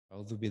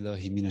أعوذ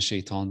بالله من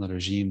الشيطان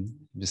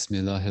الرجيم بسم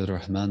الله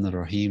الرحمن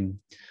الرحيم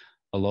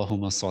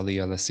اللهم صل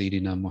على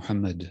سيدنا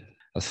محمد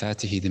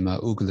الفاتح لما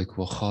أغلق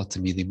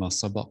وخاتم لما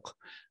سبق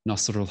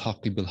نصر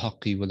الحق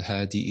بالحق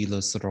والهادي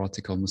إلى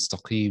صراطك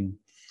المستقيم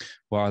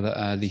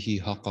وعلى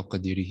آله حق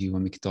قدره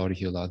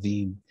ومقداره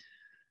العظيم.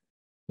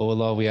 O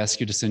Allah, we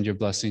ask you to send your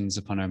blessings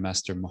upon our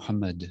Master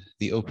Muhammad,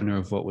 the opener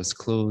of what was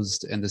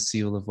closed and the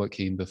seal of what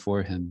came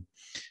before him,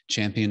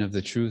 champion of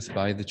the truth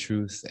by the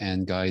truth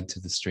and guide to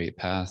the straight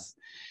path,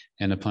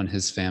 and upon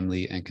his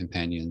family and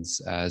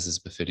companions, as is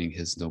befitting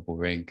his noble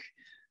rank.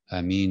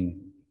 Ameen.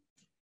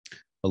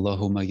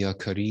 Allahumma ya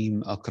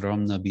Kareem,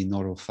 akramna bi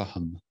nur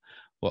al-fahm,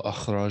 wa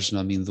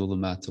akhrajna min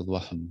dhulumat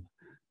al-wahm,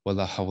 wa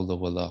la hawla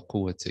wa la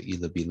quwwata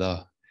illa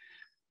billah.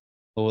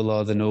 O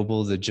Allah, the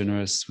noble, the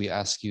generous, we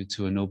ask you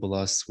to ennoble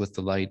us with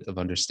the light of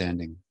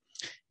understanding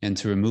and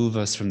to remove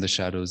us from the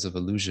shadows of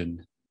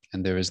illusion.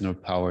 And there is no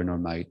power nor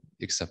might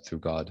except through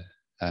God.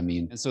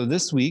 Ameen. And so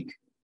this week,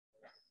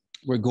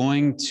 we're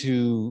going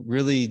to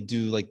really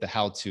do like the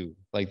how-to,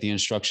 like the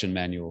instruction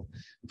manual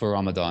for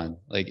Ramadan.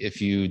 Like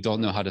if you don't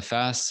know how to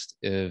fast,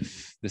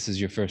 if this is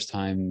your first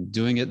time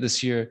doing it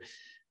this year,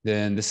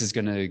 then this is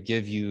going to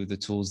give you the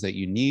tools that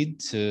you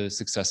need to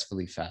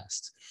successfully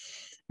fast.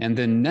 And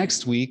then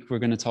next week, we're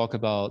going to talk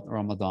about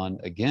Ramadan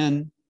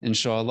again,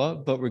 inshallah,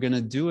 but we're going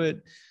to do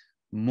it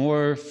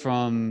more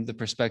from the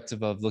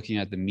perspective of looking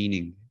at the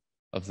meaning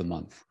of the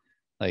month.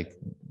 Like,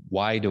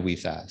 why do we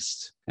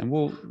fast? And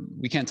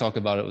we can't talk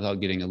about it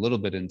without getting a little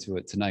bit into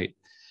it tonight,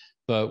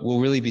 but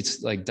we'll really be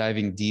like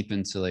diving deep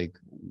into like,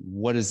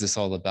 what is this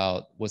all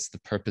about? What's the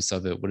purpose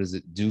of it? What does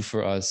it do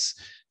for us?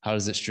 How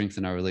does it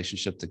strengthen our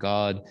relationship to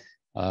God?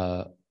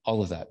 All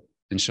of that,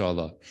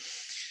 inshallah.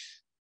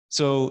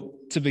 So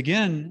to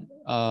begin,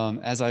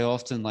 as I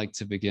often like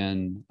to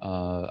begin,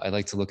 I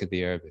like to look at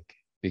the Arabic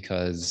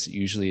because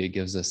usually it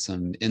gives us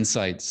some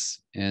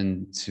insights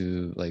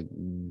into like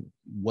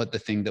what the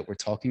thing that we're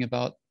talking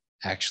about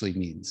actually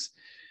means.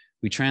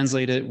 We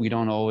translate it. We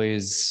don't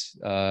always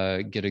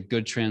get a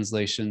good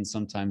translation.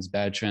 Sometimes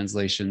bad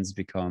translations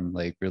become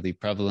like really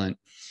prevalent.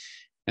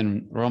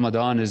 And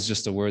Ramadan is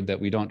just a word that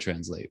we don't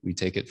translate. We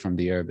take it from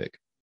the Arabic.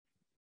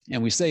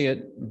 And we say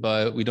it,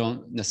 but we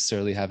don't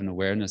necessarily have an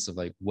awareness of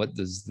like, what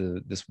does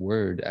this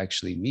word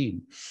actually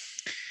mean?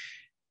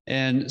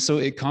 And so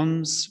it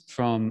comes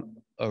from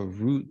a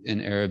root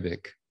in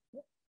Arabic,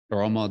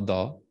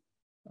 Ramadan,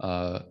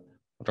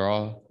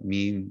 Ra,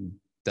 Mim,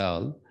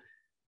 Dal,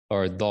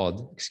 or Dad,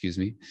 excuse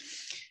me.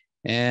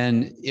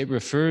 And it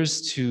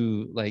refers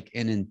to like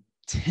an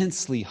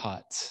intensely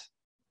hot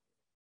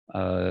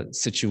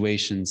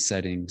situation,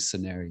 setting,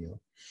 scenario,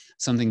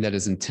 something that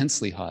is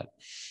intensely hot.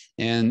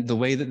 And the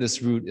way that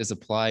this root is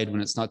applied when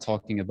it's not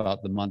talking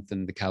about the month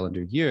and the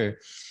calendar year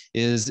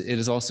is it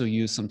is also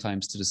used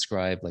sometimes to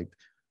describe like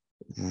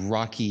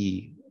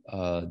rocky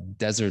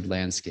desert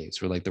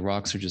landscapes where like the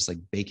rocks are just like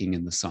baking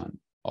in the sun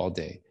all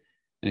day.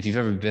 And if you've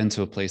ever been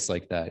to a place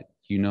like that,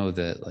 you know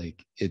that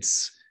like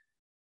it's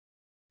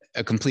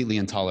a completely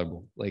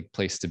intolerable like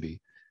place to be.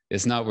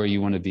 It's not where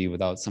you want to be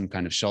without some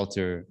kind of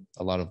shelter,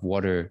 a lot of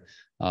water,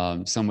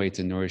 some way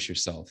to nourish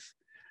yourself.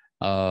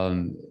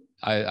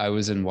 I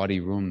was in Wadi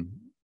Rum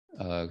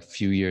a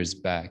few years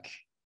back,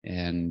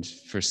 and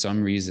for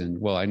some reason,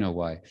 well, I know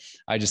why.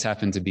 I just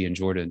happened to be in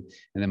Jordan,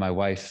 and then my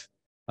wife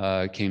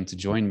came to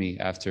join me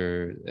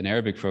after an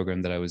Arabic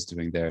program that I was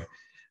doing there.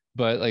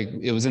 But like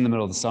it was in the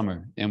middle of the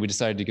summer, and we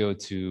decided to go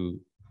to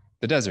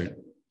the desert,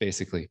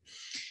 basically.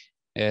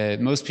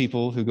 Most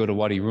people who go to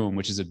Wadi Rum,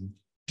 which is a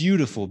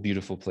beautiful,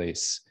 beautiful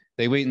place,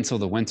 they wait until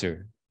the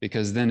winter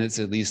because then it's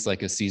at least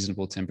like a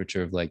seasonable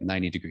temperature of like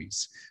 90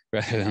 degrees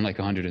rather than like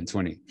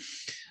 120.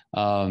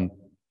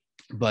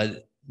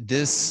 But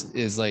this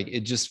is like,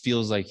 it just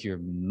feels like you're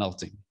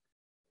melting.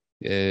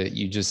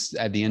 You just,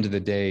 at the end of the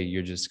day,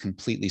 you're just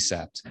completely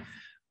sapped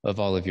of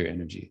all of your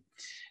energy.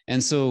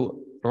 And so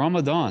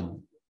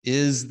Ramadan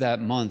is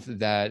that month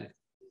that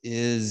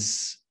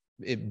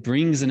it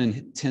brings an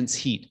intense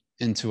heat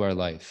into our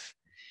life,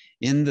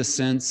 in the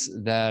sense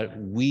that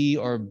we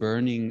are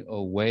burning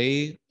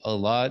away a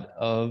lot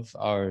of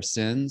our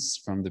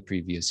sins from the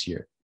previous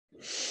year.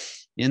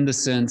 In the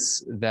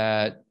sense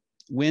that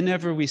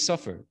whenever we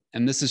suffer,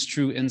 and this is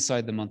true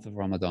inside the month of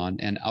Ramadan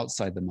and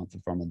outside the month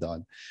of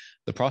Ramadan,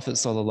 the Prophet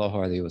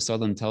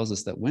ﷺ tells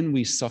us that when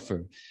we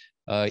suffer,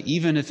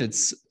 even if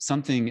it's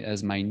something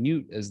as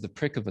minute as the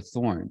prick of a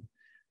thorn,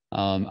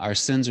 our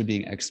sins are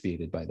being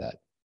expiated by that.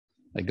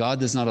 Like God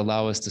does not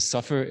allow us to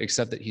suffer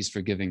except that he's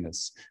forgiving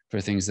us for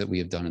things that we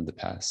have done in the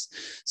past.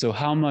 So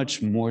how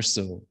much more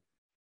so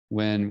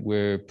when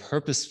we're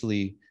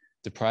purposefully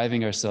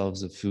depriving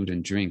ourselves of food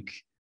and drink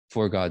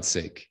for God's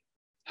sake?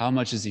 How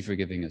much is he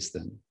forgiving us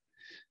then?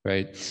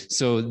 Right?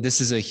 So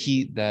this is a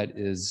heat that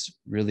is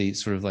really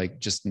sort of like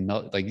just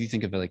melt, like you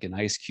think of it like an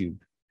ice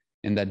cube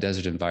in that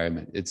desert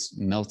environment. It's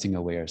melting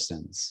away our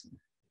sins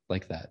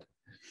like that.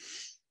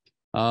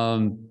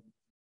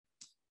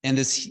 And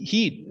this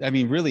heat, I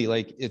mean, really,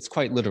 like it's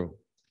quite literal.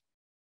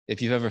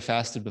 If you've ever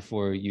fasted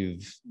before,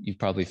 you've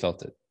probably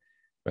felt it.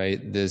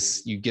 right?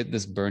 You get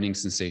this burning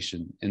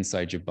sensation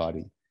inside your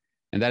body.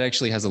 And that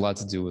actually has a lot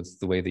to do with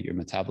the way that your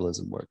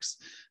metabolism works.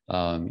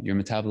 Your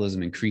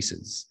metabolism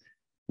increases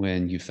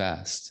when you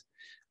fast.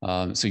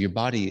 So your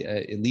body,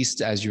 at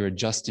least as you're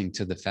adjusting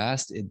to the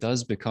fast, it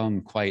does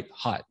become quite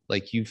hot.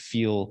 Like you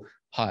feel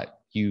hot,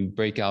 you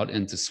break out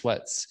into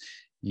sweats.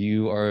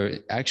 You are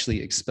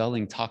actually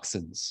expelling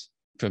toxins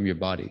from your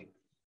body.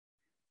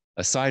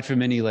 Aside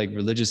from any like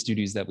religious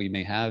duties that we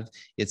may have,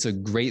 it's a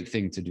great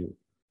thing to do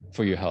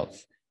for your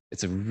health.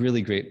 It's a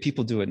really great,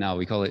 people do it now.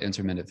 We call it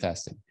intermittent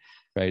fasting,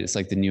 right? It's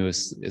like the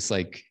newest, it's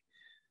like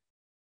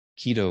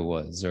keto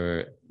was,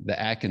 or the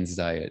Atkins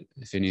diet.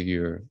 If any of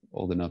you are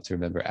old enough to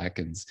remember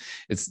Atkins,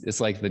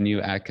 it's like the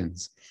new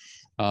Atkins.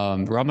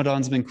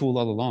 Ramadan's been cool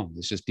all along.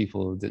 It's just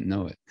people didn't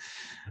know it.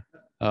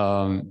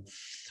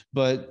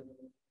 But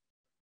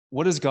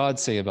what does God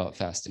say about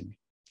fasting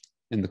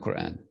in the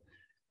Quran?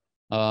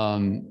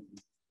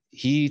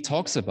 He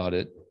talks about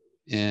it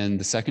in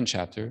the second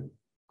chapter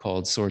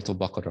called Surah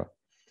Al-Baqarah.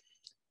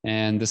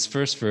 And this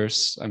first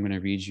verse I'm going to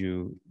read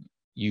you,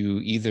 you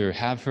either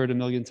have heard a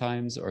million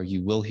times or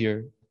you will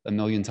hear a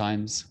million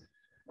times.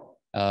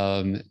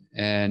 And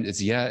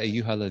it's Ya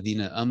ayyuha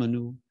alladhina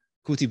amanu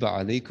kutiba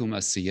alaykum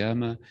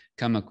as-siyama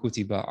kama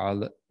kutiba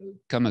ala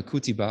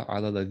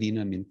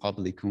alladhina min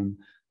qablikum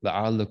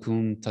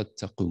la'allakum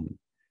tattaqun.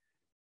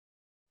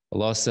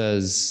 Allah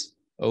says,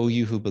 "O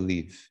you who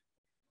believe."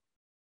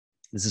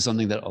 This is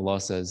something that Allah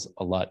says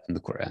a lot in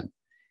the Quran.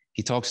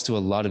 He talks to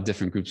a lot of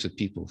different groups of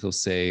people. He'll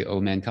say, "O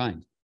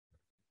mankind,"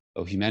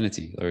 "O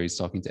humanity," or he's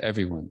talking to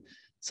everyone.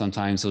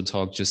 Sometimes he'll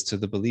talk just to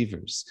the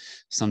believers.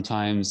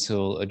 Sometimes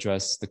he'll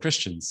address the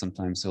Christians.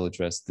 Sometimes he'll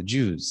address the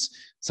Jews.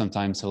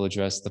 Sometimes he'll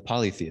address the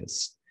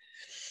polytheists.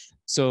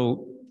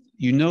 So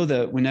you know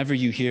that whenever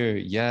you hear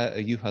Ya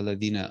ayyuha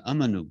alladhina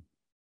amanu,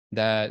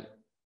 that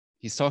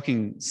he's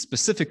talking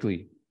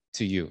specifically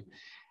to you.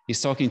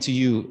 He's talking to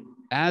you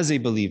as a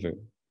believer.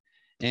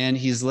 And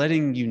he's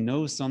letting you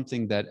know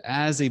something that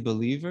as a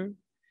believer,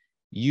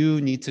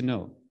 you need to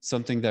know,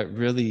 something that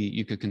really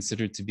you could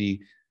consider to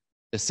be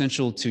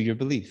essential to your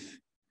belief.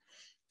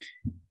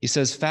 He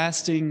says,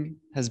 fasting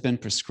has been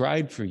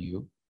prescribed for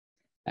you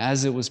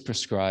as it was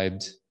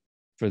prescribed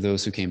for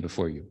those who came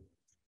before you.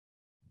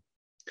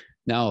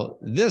 Now,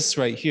 this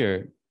right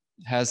here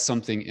has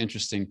something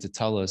interesting to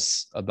tell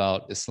us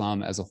about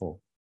Islam as a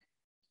whole,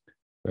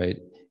 right?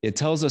 It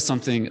tells us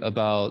something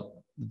about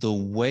the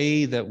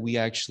way that we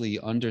actually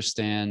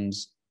understand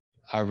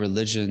our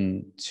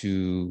religion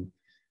to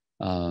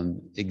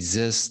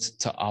exist,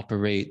 to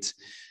operate.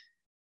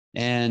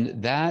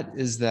 And that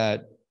is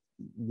that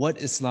what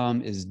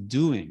Islam is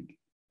doing,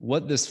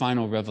 what this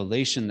final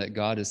revelation that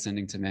God is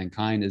sending to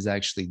mankind is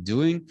actually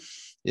doing,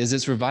 is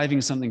it's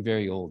reviving something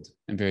very old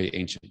and very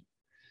ancient,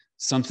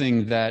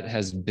 something that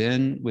has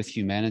been with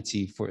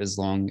humanity for as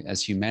long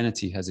as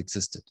humanity has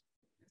existed,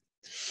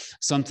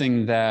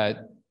 something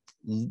that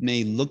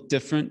may look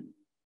different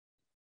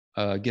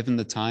given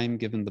the time,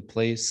 given the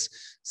place,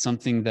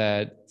 something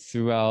that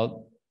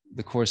throughout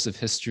the course of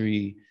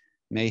history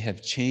may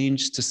have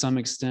changed to some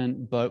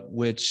extent, but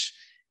which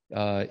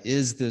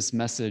is this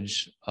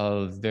message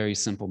of very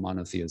simple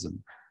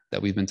monotheism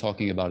that we've been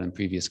talking about in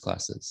previous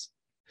classes.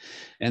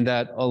 And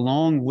that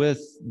along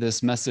with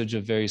this message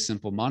of very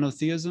simple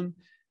monotheism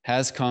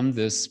has come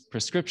this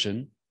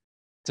prescription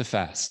to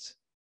fast.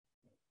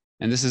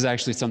 And this is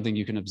actually something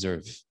you can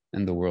observe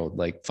in the world.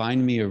 Like,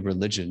 find me a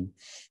religion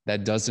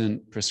that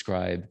doesn't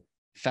prescribe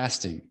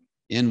fasting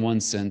in one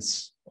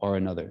sense or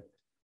another.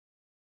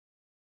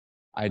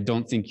 I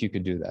don't think you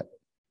could do that.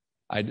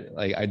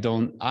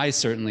 I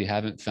certainly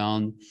haven't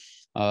found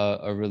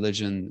a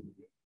religion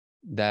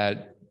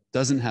that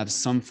doesn't have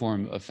some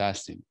form of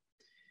fasting.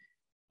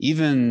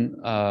 Even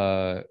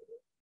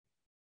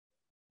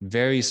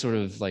very sort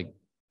of like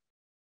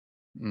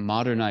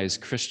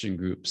modernized Christian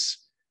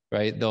groups,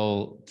 right?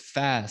 They'll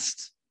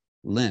fast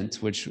Lent,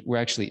 which we're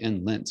actually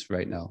in Lent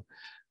right now.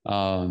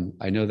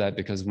 I know that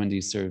because Wendy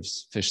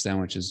serves fish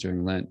sandwiches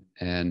during Lent,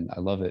 and I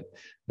love it.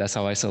 That's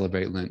how I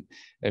celebrate Lent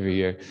every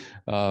year.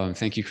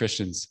 Thank you,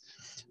 Christians.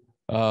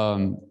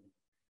 I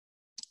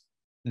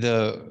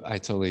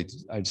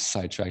just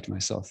sidetracked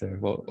myself there.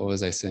 What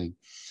was I saying?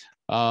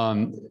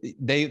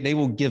 They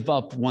will give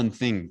up one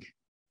thing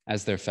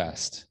as their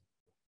fast,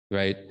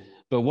 right?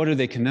 But what are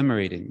they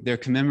commemorating? They're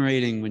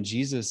commemorating when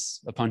Jesus,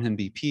 upon him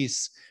be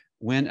peace,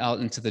 went out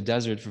into the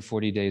desert for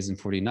 40 days and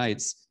 40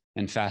 nights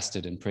and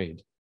fasted and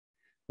prayed,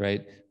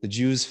 right? The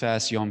Jews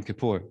fast Yom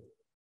Kippur,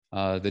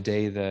 the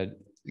day that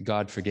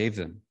God forgave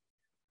them,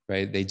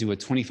 right? They do a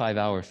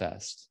 25-hour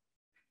fast.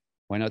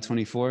 Why not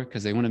 24?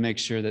 Because they want to make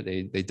sure that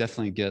they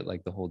definitely get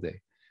like the whole day.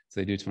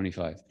 So they do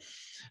 25.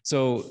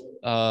 So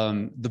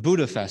the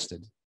Buddha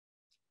fasted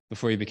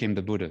before he became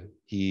the Buddha.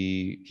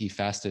 He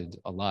fasted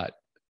a lot.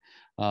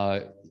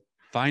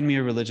 Find me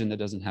a religion that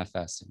doesn't have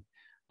fasting.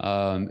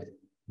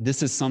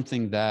 This is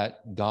something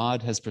that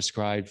God has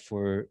prescribed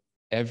for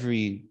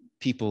every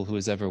people who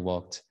has ever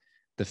walked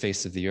the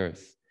face of the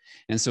earth.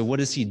 And so what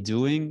is he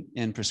doing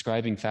in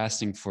prescribing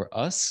fasting for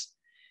us?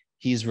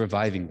 He's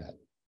reviving that.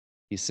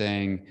 He's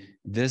saying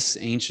this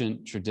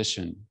ancient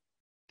tradition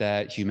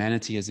that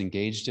humanity has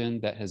engaged in,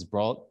 that has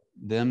brought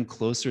them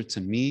closer to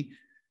me,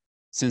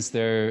 since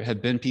there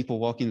have been people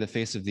walking the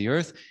face of the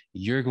earth,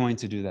 you're going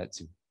to do that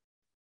too.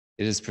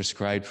 It is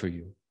prescribed for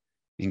you.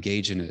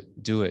 Engage in it.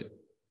 Do it.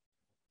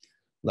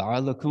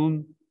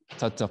 لَعَلَّكُمْ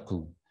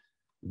تَتَّقُونَ,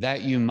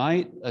 that you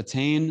might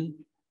attain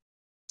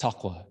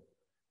taqwa.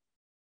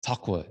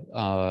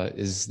 Taqwa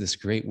is this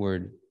great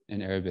word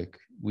in Arabic.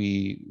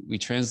 We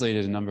translate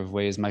it a number of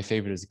ways. My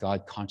favorite is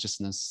God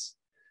consciousness.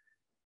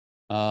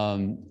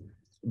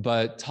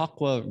 But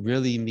taqwa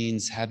really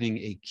means having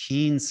a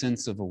keen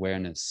sense of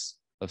awareness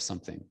of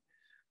something.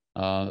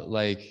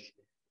 Like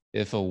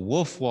if a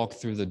wolf walked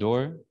through the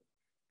door,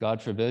 God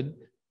forbid,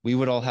 we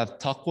would all have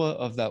taqwa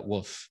of that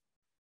wolf,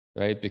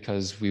 right?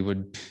 Because we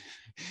would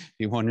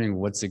be wondering,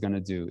 what's it going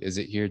to do? Is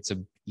it here to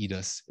eat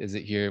us? Is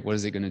it here? What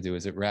is it going to do?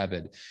 Is it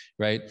rabid,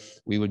 right?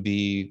 We would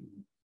be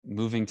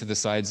moving to the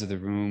sides of the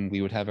room.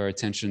 We would have our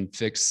attention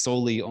fixed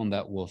solely on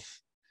that wolf.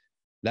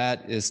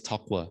 That is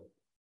taqwa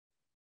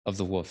of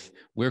the wolf.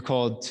 We're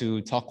called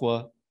to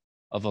taqwa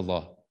of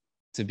Allah,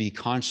 to be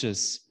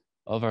conscious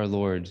of our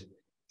Lord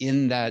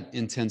in that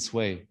intense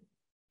way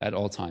at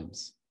all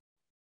times,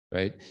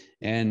 right?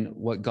 And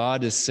what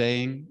God is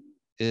saying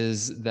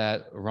is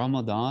that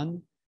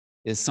Ramadan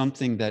is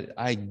something that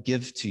I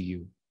give to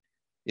you.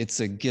 It's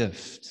a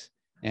gift,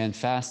 and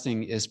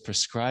fasting is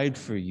prescribed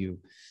for you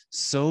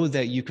so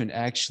that you can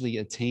actually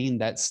attain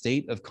that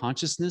state of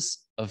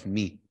consciousness of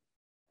me,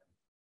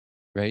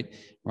 right?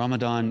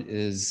 Ramadan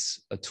is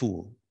a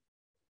tool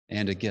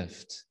and a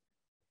gift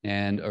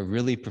and a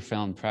really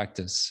profound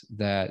practice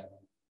that,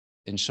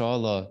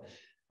 inshallah,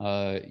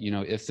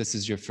 if this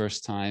is your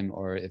first time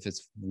or if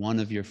it's one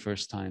of your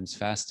first times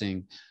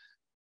fasting,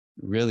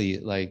 really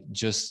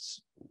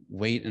just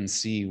wait and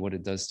see what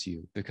it does to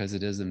you, because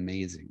it is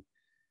amazing.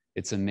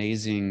 It's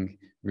amazing,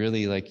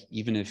 really,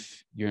 even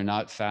if you're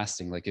not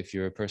fasting, if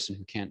you're a person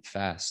who can't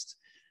fast,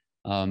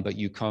 but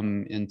you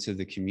come into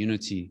the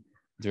community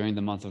during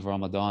the month of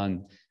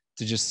Ramadan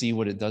to just see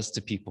what it does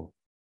to people,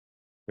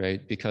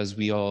 right? Because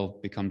we all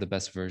become the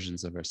best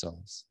versions of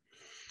ourselves.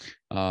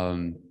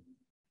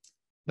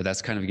 But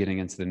that's kind of getting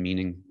into the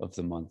meaning of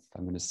the month.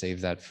 I'm going to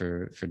save that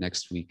for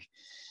next week,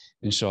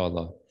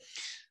 inshallah.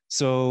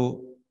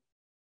 So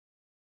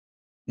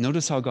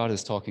notice how God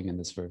is talking in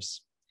this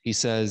verse. He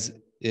says,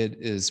 it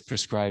is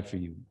prescribed for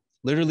you.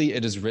 Literally,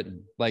 it is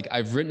written.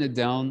 I've written it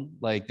down,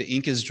 the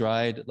ink is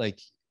dried,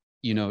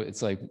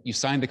 it's like you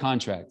signed the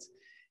contract.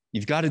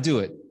 You've got to do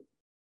it,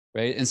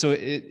 right? And so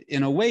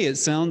in a way, it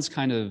sounds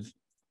kind of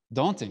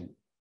daunting.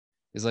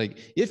 It's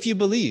if you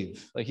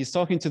believe, he's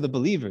talking to the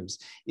believers,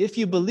 if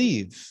you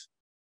believe,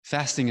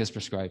 fasting is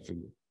prescribed for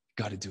you. You've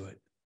got to do it.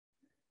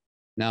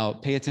 Now,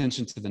 pay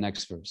attention to the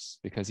next verse,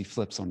 because he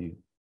flips on you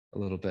a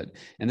little bit.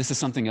 And this is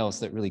something else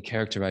that really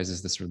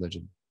characterizes this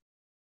religion.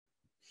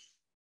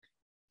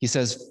 He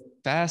says,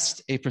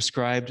 fast a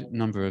prescribed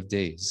number of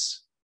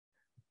days,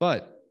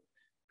 but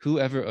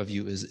whoever of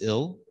you is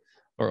ill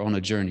or on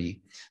a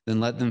journey, then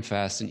let them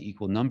fast an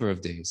equal number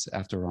of days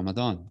after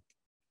Ramadan.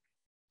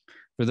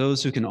 For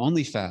those who can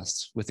only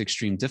fast with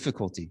extreme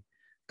difficulty,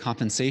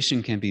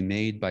 compensation can be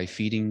made by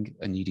feeding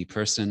a needy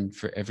person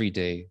for every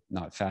day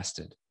not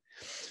fasted.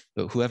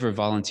 But whoever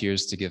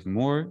volunteers to give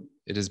more,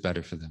 it is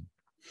better for them.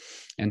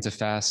 And to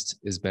fast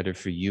is better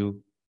for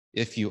you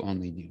if you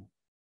only knew.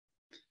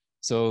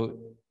 So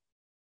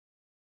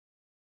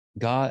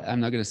God, I'm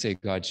not going to say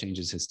God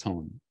changes his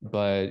tone,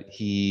 but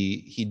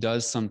he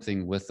does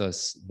something with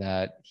us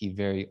that he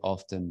very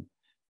often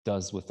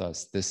does with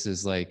us. This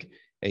is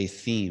a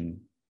theme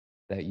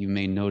that you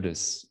may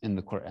notice in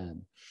the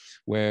Quran,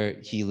 where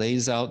he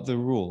lays out the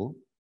rule.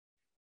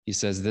 He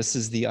says, this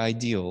is the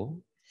ideal.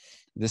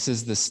 This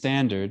is the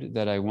standard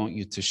that I want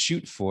you to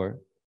shoot for.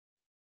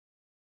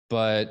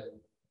 But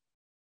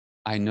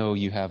I know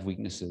you have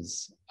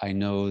weaknesses. I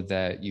know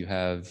that you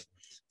have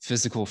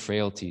physical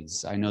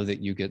frailties. I know that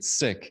you get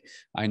sick.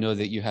 I know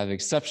that you have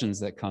exceptions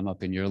that come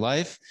up in your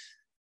life.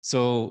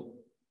 So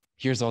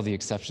here's all the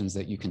exceptions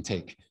that you can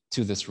take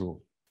to this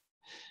rule.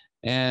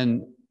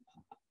 And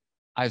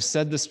I've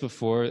said this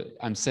before.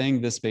 I'm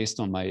saying this based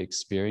on my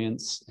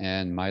experience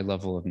and my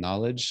level of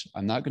knowledge.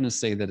 I'm not going to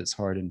say that it's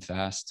hard and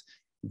fast.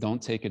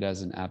 Don't take it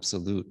as an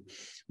absolute.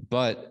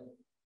 But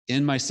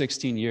in my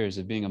 16 years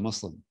of being a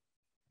Muslim,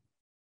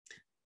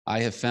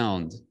 I have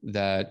found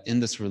that in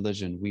this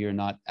religion, we are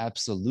not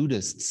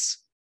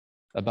absolutists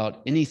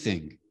about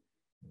anything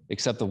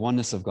except the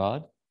oneness of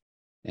God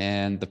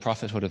and the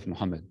prophethood of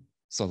Muhammad,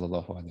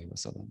 sallallahu alaihi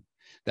wasallam.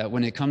 That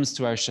when it comes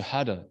to our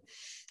shahada,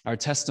 our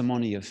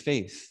testimony of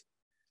faith,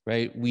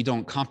 right, we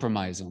don't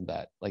compromise on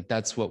that.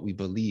 That's what we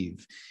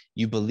believe.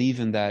 You believe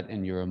in that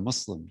and you're a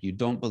Muslim. You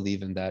don't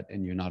believe in that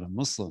and you're not a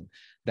Muslim.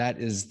 That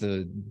is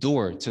the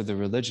door to the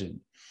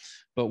religion.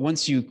 But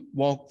once you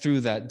walk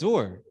through that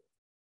door,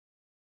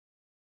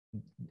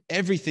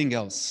 everything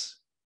else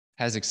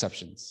has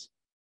exceptions,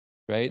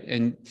 right?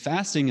 And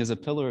fasting is a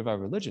pillar of our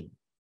religion,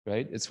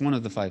 right? It's one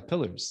of the 5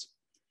 pillars.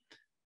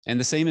 And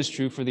the same is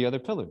true for the other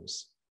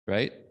pillars,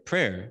 right?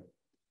 Prayer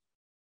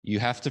You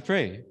have to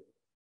pray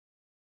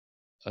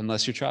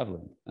unless you're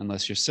traveling,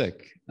 unless you're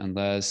sick,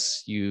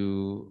 unless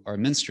you are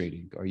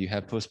menstruating or you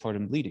have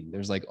postpartum bleeding.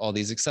 There's like all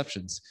these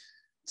exceptions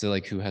to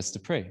like who has to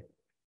pray.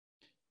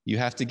 You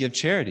have to give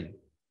charity.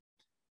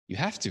 You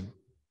have to,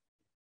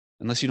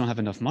 unless you don't have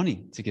enough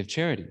money to give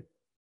charity.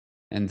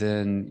 And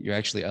then you're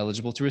actually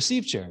eligible to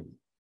receive charity,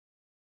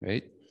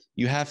 right?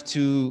 You have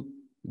to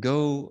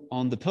go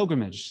on the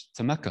pilgrimage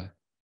to Mecca.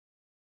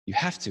 You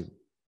have to,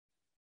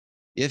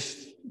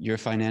 if you're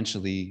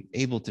financially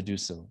able to do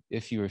so,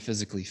 if you are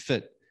physically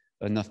fit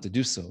enough to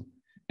do so.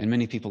 And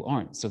many people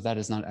aren't. So that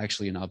is not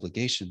actually an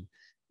obligation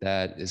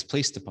that is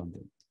placed upon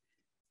them.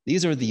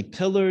 These are the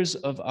pillars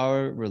of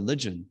our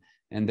religion.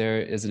 And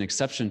there is an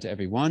exception to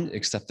every one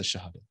except the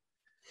Shahada.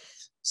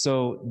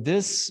 So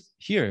this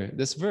here,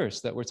 this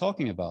verse that we're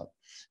talking about,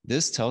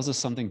 this tells us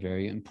something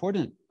very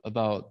important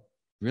about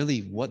really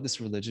what this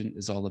religion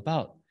is all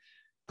about.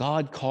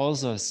 God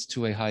calls us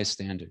to a high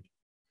standard.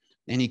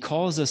 And he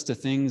calls us to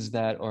things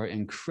that are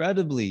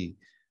incredibly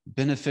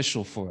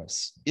beneficial for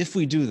us if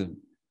we do them.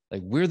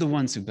 Like, we're the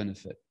ones who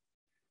benefit.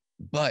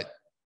 But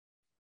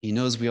he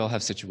knows we all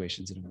have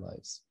situations in our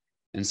lives.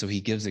 And so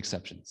he gives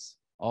exceptions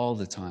all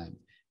the time.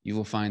 You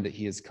will find that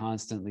he is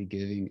constantly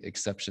giving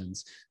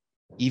exceptions,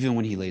 even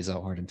when he lays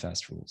out hard and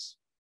fast rules.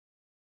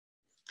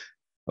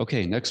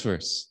 Okay, next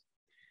verse.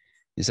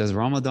 He says,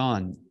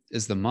 Ramadan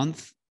is the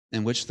month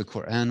in which the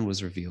Quran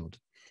was revealed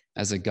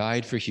as a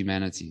guide for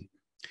humanity,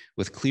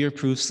 with clear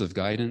proofs of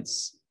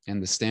guidance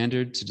and the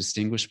standard to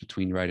distinguish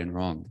between right and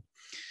wrong.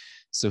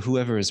 So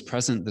whoever is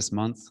present this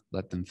month,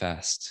 let them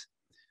fast.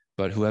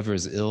 But whoever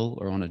is ill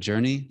or on a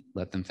journey,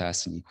 let them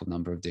fast an equal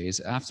number of days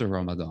after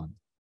Ramadan.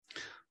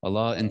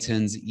 Allah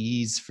intends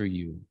ease for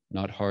you,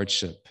 not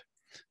hardship,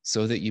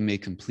 so that you may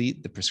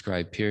complete the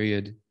prescribed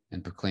period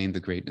and proclaim the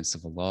greatness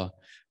of Allah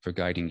for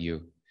guiding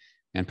you,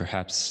 and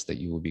perhaps that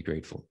you will be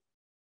grateful.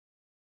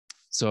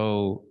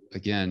 So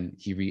again,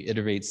 he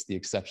reiterates the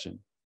exception.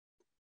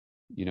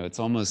 You know, it's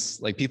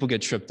almost like people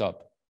get tripped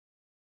up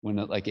when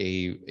like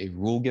a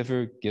rule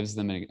giver gives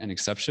them an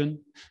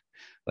exception.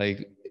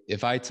 Like,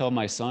 if I tell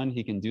my son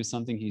he can do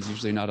something he's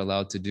usually not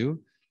allowed to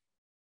do,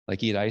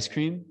 like eat ice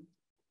cream,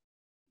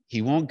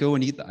 he won't go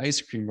and eat the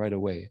ice cream right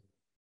away.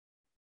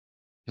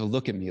 He'll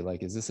look at me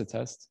like, is this a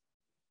test?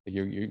 Like,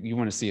 you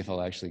want to see if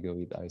I'll actually go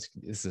eat the ice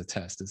cream. This is a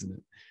test, isn't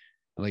it?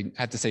 Like,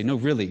 I have to say, no,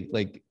 really,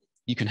 like,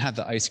 you can have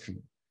the ice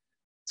cream.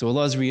 So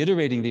Allah is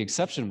reiterating the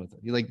exception with it.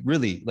 Like,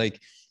 really, like,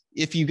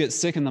 if you get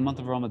sick in the month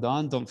of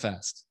Ramadan, don't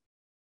fast,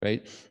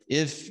 right?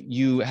 If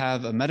you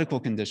have a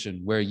medical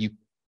condition where you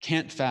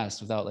can't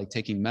fast without like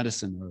taking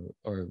medicine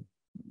or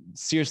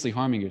seriously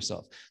harming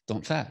yourself,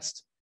 don't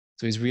fast.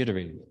 So he's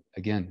reiterating it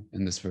again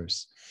in this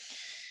verse.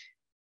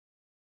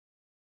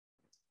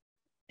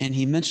 And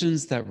he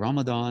mentions that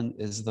Ramadan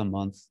is the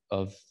month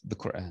of the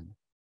Quran,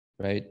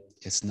 right?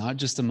 It's not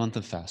just a month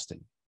of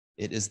fasting.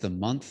 It is the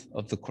month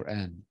of the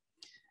Quran.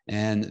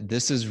 And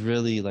this is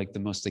really like the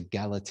most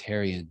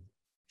egalitarian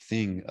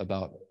thing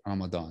about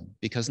Ramadan,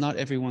 because not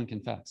everyone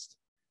can fast.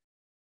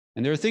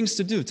 And there are things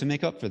to do to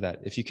make up for that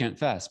if you can't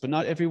fast, but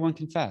not everyone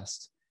can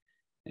fast.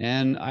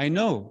 And I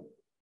know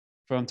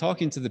from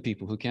talking to the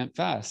people who can't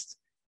fast,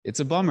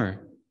 it's a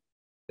bummer.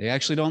 They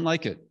actually don't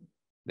like it.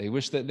 They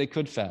wish that they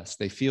could fast.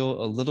 They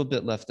feel a little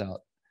bit left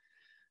out.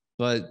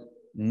 But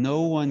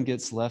no one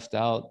gets left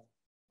out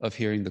of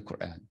hearing the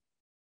Quran.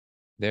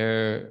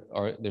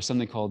 There's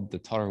something called the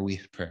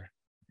Taraweeh prayer.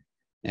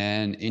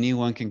 And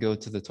anyone can go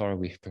to the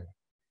Taraweeh prayer.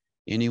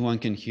 Anyone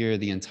can hear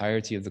the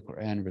entirety of the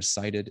Quran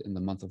recited in the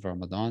month of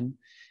Ramadan,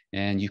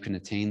 and you can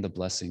attain the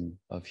blessing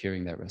of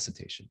hearing that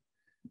recitation.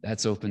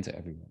 That's open to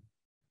everyone,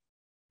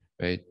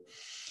 right?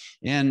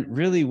 And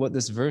really what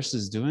this verse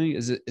is doing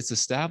is it's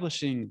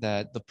establishing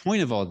that the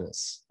point of all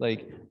this,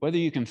 like whether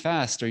you can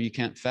fast or you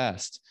can't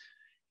fast,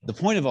 the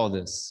point of all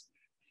this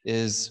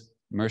is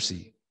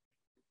mercy.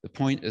 The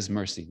point is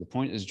mercy. The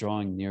point is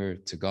drawing nearer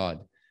to God.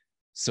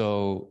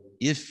 So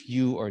if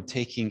you are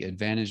taking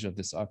advantage of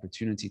this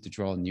opportunity to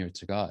draw near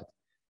to God,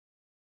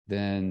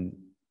 then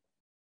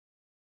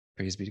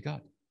praise be to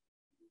God.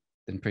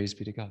 Then praise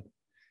be to God,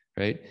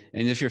 right?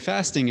 And if you're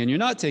fasting and you're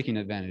not taking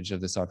advantage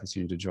of this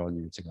opportunity to draw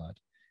near to God,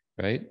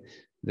 right,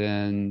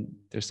 then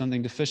there's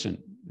something deficient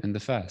in the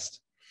fast.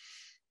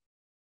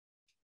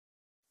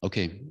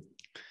 Okay,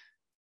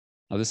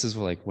 now this is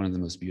like one of the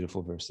most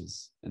beautiful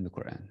verses in the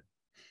Quran.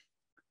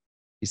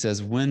 He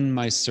says, when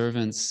my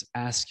servants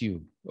ask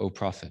you, O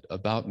Prophet,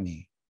 about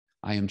me,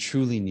 I am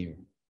truly near.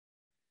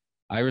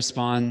 I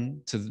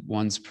respond to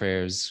one's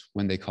prayers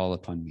when they call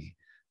upon me.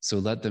 So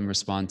let them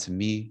respond to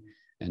me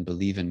and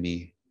believe in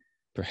me.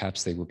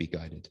 Perhaps they will be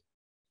guided.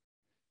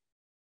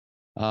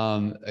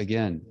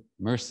 Again,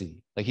 mercy.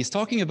 Like, he's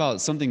talking about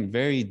something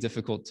very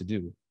difficult to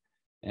do.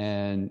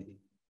 And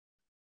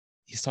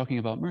he's talking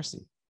about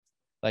mercy.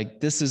 Like,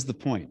 this is the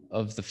point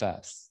of the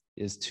fast,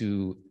 is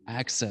to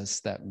access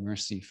that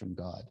mercy from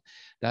God.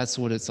 That's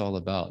what it's all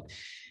about.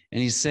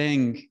 And he's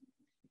saying,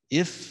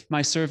 if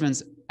my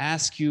servants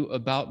ask you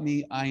about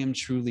me, I am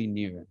truly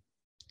near.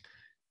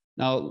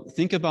 Now,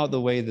 think about the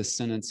way the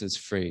sentence is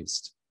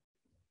phrased.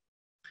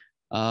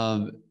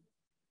 The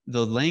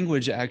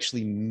language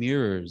actually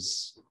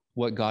mirrors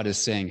what God is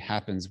saying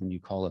happens when you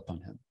call upon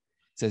him.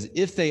 It says,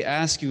 if they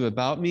ask you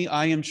about me,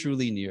 I am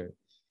truly near.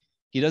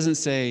 He doesn't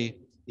say,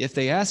 if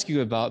they ask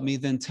you about me,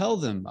 then tell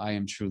them I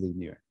am truly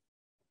near.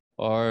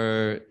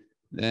 Or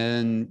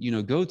then,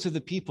 go to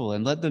the people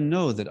and let them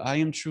know that I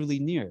am truly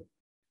near.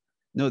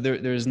 No,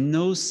 there is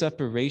no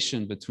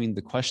separation between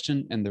the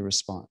question and the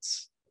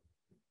response.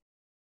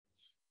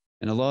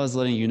 And Allah is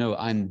letting you know,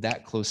 I'm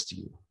that close to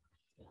you.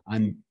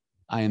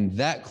 I am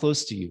that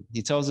close to you.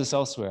 He tells us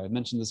elsewhere, I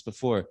mentioned this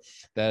before,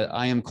 that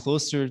I am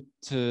closer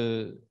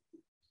to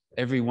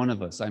every one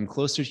of us. I'm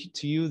closer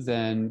to you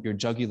than your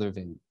jugular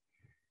vein.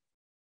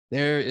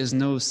 There is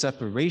no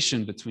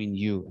separation between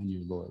you and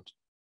your Lord.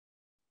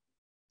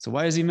 So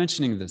why is he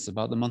mentioning this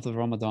about the month of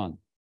Ramadan?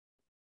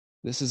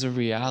 This is a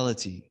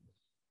reality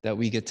that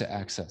we get to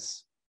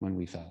access when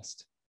we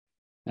fast.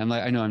 And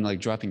I know I'm like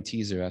dropping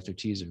teaser after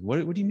teaser.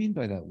 What do you mean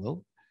by that,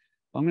 Will?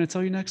 I'm going to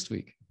tell you next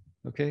week.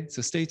 Okay,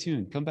 so stay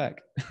tuned. Come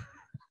back.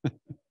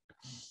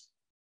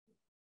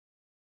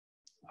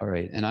 All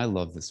right, and I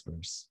love this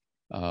verse.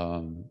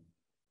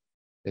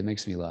 It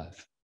makes me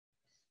laugh.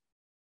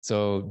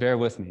 So bear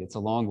with me. It's a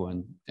long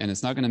one, and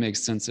it's not going to make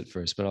sense at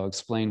first, but I'll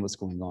explain what's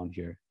going on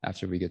here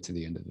after we get to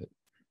the end of it.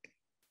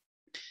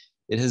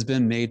 It has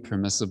been made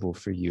permissible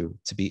for you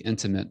to be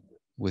intimate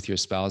with your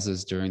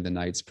spouses during the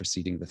nights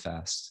preceding the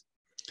fast.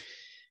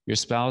 Your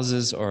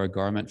spouses are a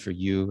garment for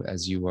you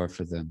as you are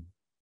for them.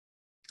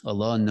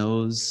 Allah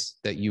knows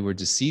that you were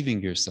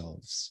deceiving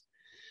yourselves,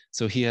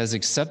 so he has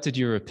accepted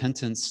your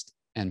repentance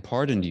and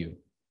pardoned you.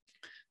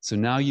 So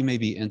now you may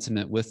be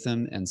intimate with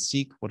them and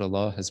seek what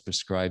Allah has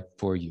prescribed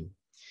for you.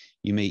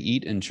 You may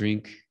eat and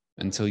drink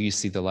until you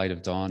see the light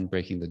of dawn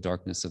breaking the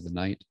darkness of the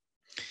night.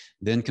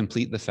 Then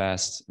complete the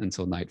fast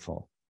until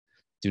nightfall.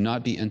 Do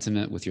not be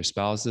intimate with your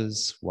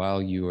spouses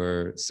while you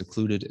are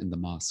secluded in the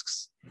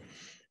mosques.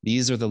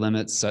 These are the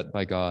limits set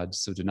by God,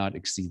 so do not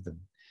exceed them.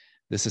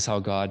 This is how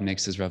God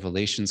makes his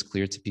revelations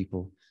clear to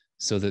people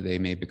so that they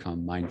may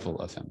become mindful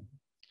of him.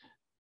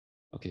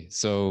 Okay,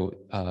 so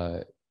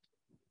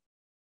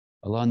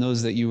Allah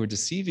knows that you were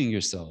deceiving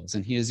yourselves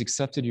and he has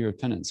accepted your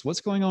repentance.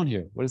 What's going on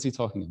here? What is he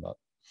talking about?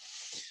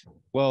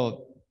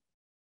 Well,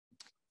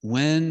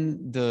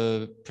 when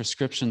the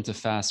prescription to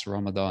fast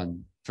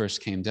Ramadan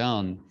first came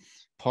down,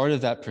 part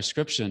of that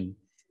prescription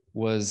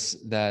was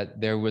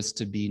that there was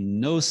to be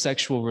no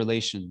sexual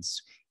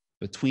relations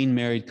between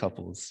married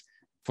couples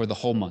for the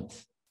whole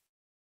month,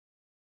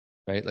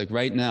 right? Like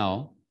right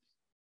now,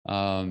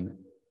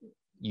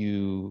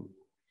 you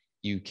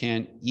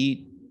can't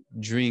eat,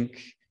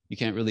 drink, you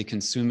can't really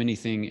consume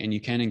anything, and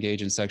you can't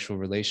engage in sexual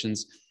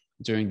relations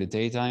during the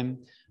daytime,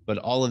 but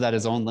all of that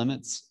is on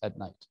limits at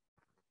night,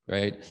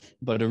 right?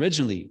 But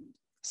originally,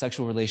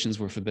 sexual relations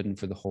were forbidden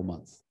for the whole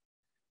month.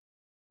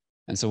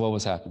 And so what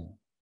was happening?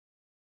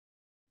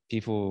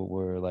 People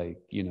were like,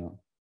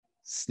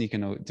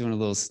 sneaking out, doing a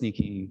little sneak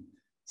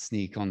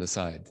on the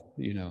side,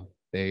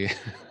 they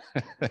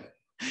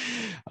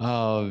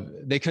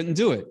they couldn't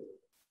do it.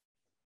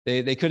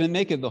 They couldn't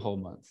make it the whole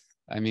month.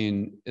 I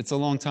mean, it's a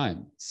long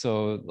time.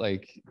 So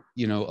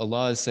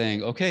Allah is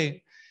saying,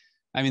 okay,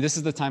 this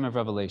is the time of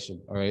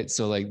revelation, all right?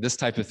 So this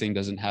type of thing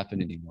doesn't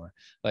happen anymore.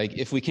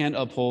 If we can't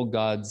uphold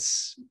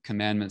God's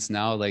commandments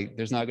now,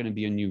 there's not going to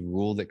be a new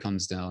rule that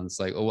comes down. It's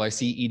like, oh, I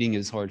see eating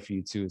is hard for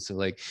you too.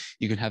 So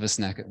you can have a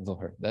snack at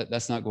Dhuhr.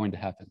 That's not going to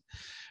happen,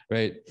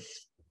 right?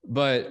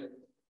 But,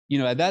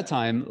 at that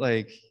time,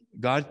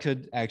 God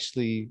could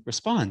actually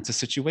respond to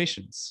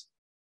situations.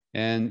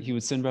 And he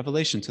would send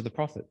revelation to the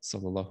Prophet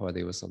sallallahu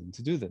alaihi wasallam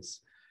to do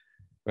this,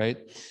 right?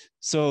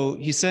 So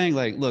he's saying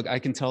look, I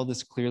can tell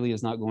this clearly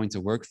is not going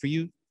to work for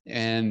you.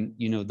 And,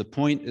 the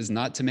point is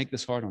not to make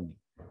this hard on you.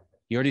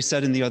 He already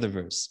said in the other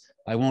verse,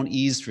 I won't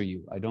ease for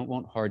you. I don't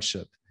want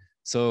hardship.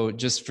 So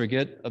just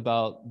forget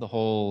about the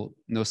whole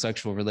no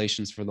sexual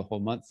relations for the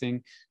whole month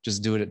thing.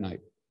 Just do it at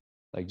night.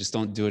 Just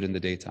don't do it in the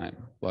daytime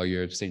while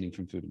you're abstaining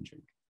from food and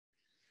drink,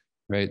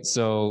 right?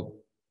 So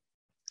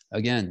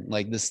again,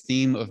 this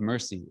theme of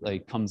mercy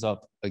comes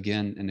up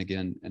again and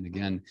again and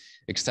again,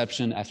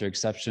 exception after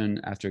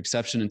exception after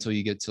exception, until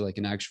you get to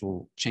an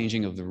actual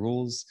changing of the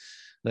rules.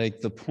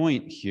 The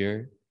point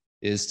here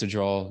is to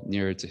draw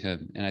nearer to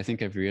him. And I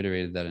think I've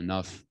reiterated that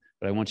enough,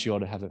 but I want you all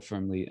to have it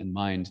firmly in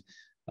mind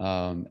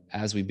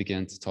as we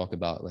begin to talk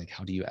about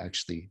how do you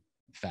actually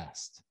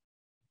fast?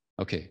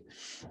 Okay,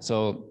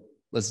 so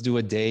let's do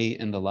a day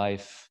in the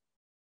life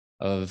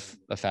of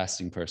a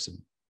fasting person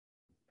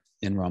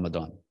in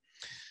Ramadan.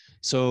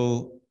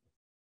 So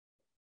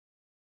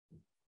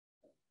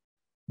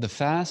the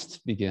fast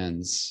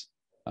begins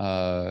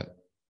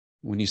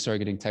when you start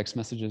getting text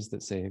messages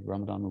that say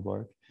Ramadan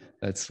Mubarak.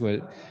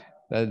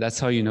 That's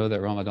how you know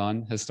that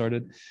Ramadan has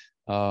started.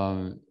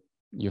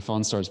 Your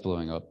phone starts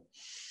blowing up.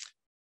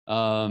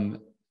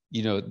 Some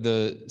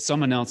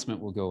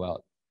announcement will go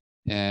out,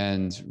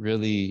 and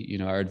really,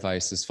 our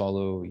advice is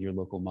follow your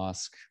local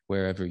mosque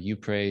wherever you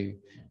pray.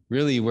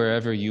 Really,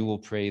 wherever you will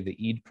pray the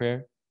Eid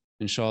prayer.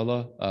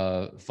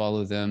 inshallah.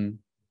 Follow them.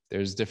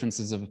 There's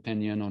differences of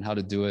opinion on how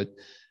to do it.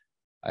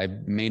 I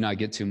may not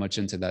get too much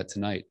into that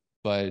tonight,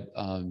 but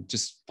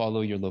just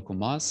follow your local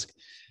mosque.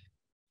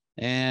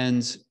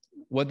 And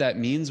what that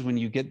means when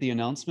you get the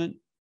announcement,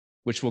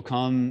 which will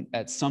come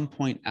at some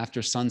point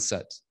after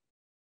sunset,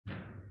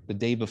 the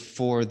day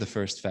before the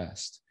first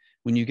fast.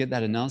 When you get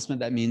that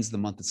announcement, that means the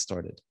month has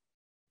started,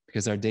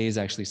 because our days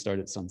actually start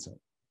at sunset.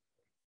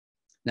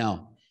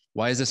 Now,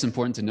 why is this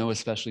important to know,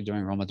 especially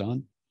during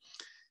Ramadan?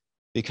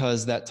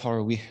 Because that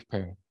Taraweeh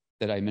prayer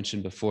that I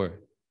mentioned before,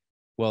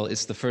 well,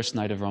 it's the first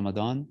night of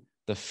Ramadan.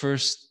 The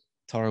first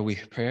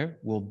Taraweeh prayer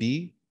will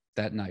be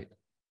that night.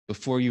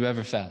 Before you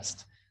ever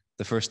fast,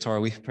 the first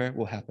Taraweeh prayer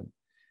will happen.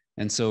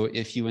 And so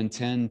if you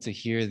intend to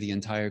hear the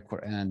entire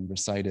Quran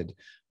recited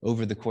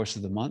over the course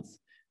of the month,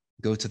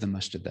 go to the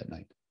masjid that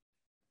night,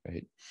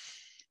 right?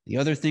 The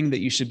other thing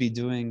that you should be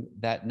doing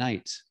that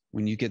night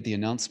when you get the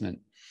announcement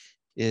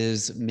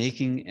is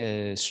making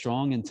a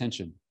strong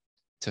intention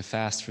to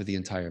fast for the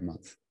entire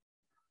month.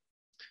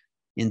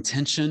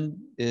 Intention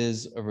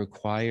is a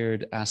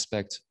required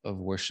aspect of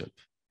worship,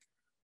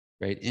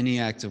 right? Any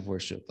act of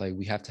worship, like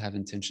we have to have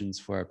intentions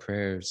for our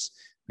prayers,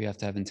 we have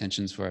to have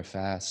intentions for our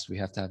fasts, we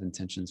have to have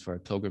intentions for our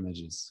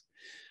pilgrimages,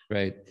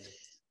 right?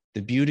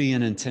 The beauty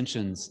in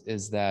intentions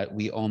is that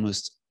we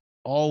almost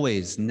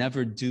always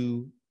never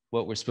do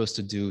what we're supposed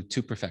to do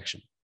to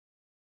perfection,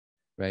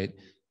 right?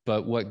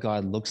 But what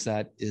God looks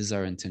at is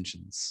our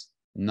intentions,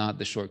 not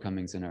the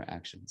shortcomings in our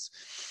actions.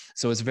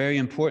 So it's very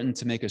important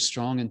to make a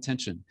strong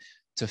intention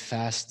to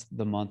fast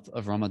the month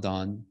of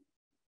Ramadan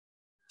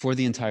for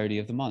the entirety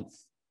of the month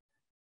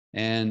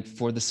and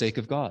for the sake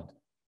of God,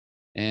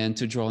 and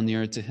to draw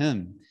nearer to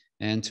him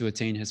and to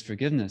attain his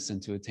forgiveness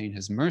and to attain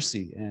his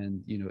mercy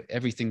and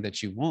everything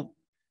that you want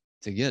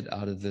to get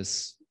out of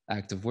this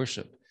act of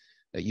worship,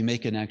 that you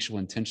make an actual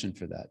intention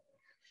for that,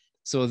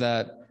 so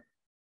that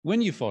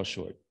when you fall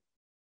short,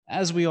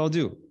 as we all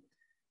do,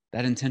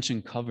 that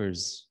intention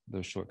covers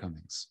those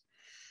shortcomings.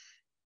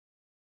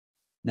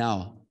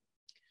 Now,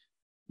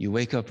 you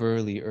wake up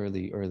early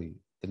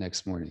the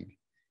next morning.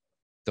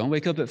 Don't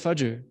wake up at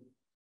Fajr.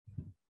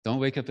 Don't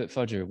wake up at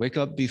Fajr. Wake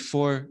up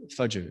before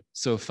Fajr.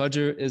 So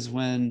Fajr is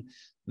when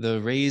the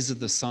rays of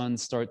the sun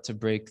start to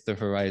break the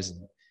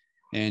horizon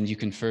and you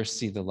can first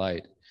see the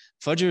light.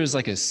 Fajr is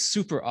like a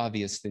super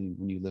obvious thing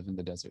when you live in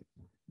the desert,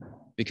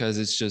 because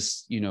it's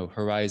just,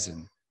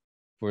 horizon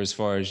for as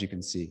far as you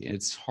can see.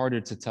 It's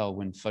harder to tell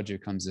when Fajr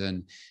comes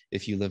in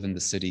if you live in the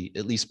city,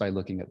 at least by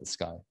looking at the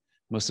sky.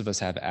 Most of us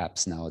have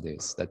apps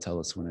nowadays that tell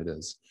us when it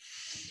is.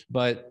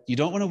 But you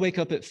don't want to wake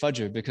up at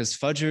Fajr, because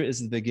Fajr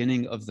is the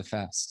beginning of the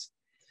fast.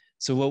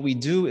 So what we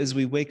do is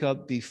we wake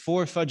up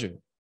before Fajr.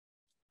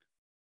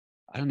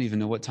 I don't even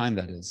know what time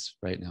that is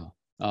right now.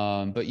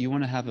 But you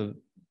want to have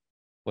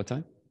what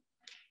time?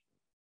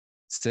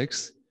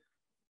 6?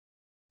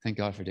 Thank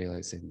God for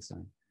daylight savings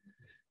time.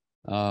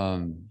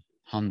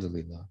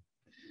 Alhamdulillah.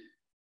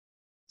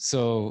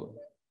 So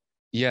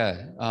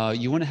yeah,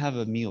 you want to have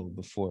a meal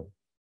before.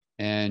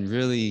 And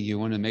really, you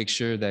want to make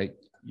sure that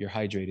you're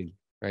hydrating,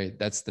 right?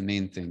 That's the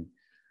main thing.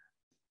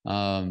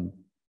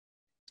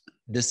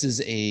 This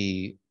is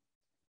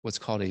what's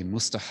called a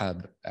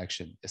mustahab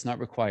action. It's not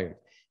required.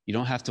 You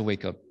don't have to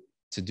wake up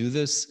to do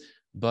this,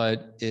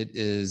 but it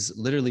is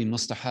literally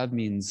mustahab,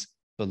 means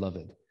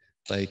beloved.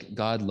 Like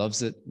God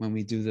loves it when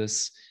we do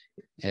this,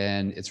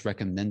 and it's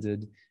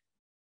recommended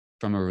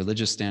from a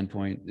religious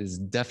standpoint, is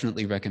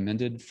definitely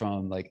recommended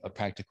from like a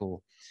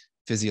practical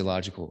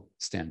physiological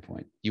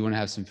standpoint. You want to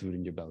have some food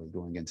in your belly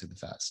going into the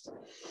fast,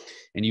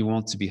 and you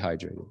want to be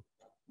hydrated.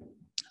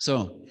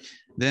 So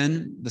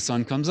then the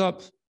sun comes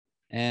up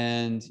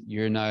and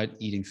you're not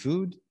eating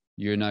food,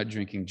 you're not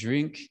drinking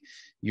drink,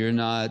 you're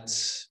not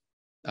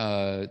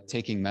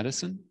taking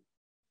medicine,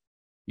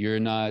 you're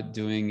not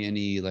doing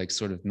any like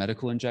sort of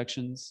medical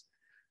injections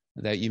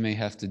that you may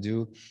have to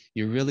do.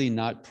 You're really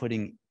not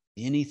putting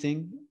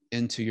anything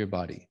into your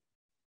body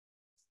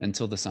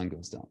until the sun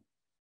goes down,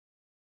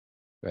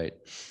 right?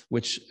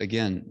 Which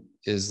again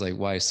is like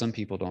why some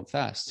people don't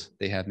fast.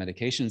 They have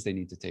medications they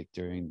need to take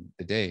during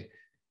the day,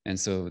 and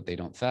so they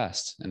don't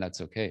fast, and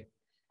that's okay,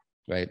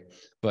 right?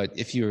 But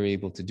if you're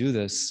able to do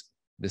this,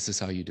 this is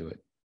how you do it.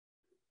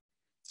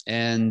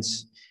 And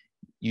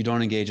you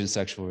don't engage in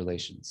sexual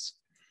relations.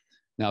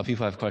 Now,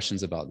 people have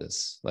questions about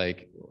this,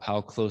 like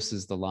how close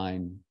is the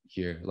line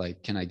here?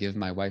 Like, can I give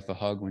my wife a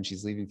hug when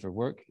she's leaving for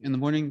work in the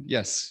morning?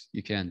 Yes,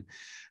 you can.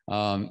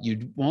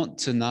 You want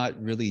to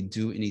not really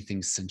do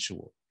anything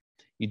sensual.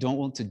 You don't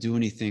want to do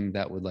anything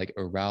that would like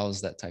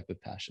arouse that type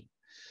of passion.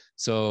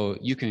 So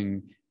you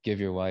can give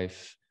your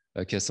wife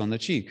a kiss on the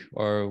cheek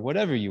or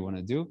whatever you want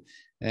to do.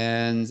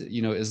 And,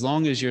 as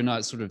long as you're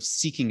not sort of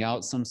seeking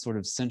out some sort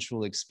of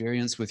sensual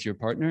experience with your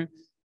partner,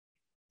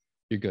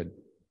 you're good.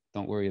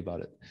 Don't worry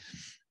about it.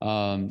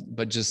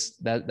 But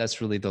just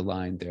that's really the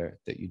line there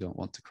that you don't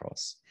want to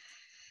cross.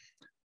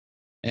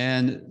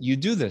 And you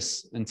do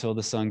this until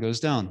the sun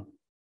goes down.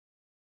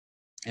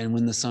 And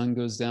when the sun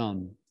goes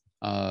down,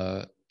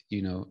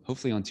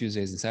 hopefully on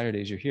Tuesdays and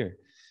Saturdays, you're here.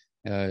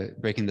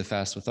 breaking the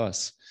fast with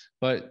us.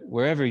 But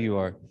wherever you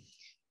are,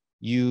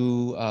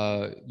 you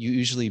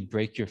usually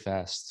break your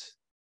fast.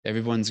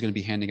 Everyone's going to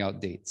be handing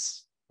out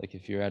dates. Like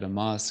if you're at a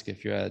mosque,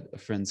 if you're at a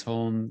friend's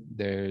home,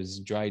 there's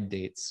dried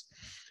dates.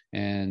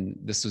 And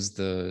this was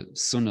the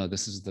sunnah,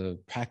 this is the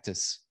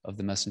practice of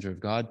the Messenger of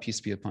God, peace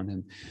be upon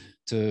him,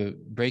 to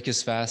break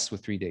his fast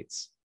with 3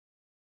 dates.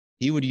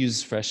 He would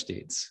use fresh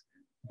dates,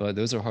 but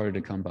those are harder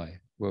to come by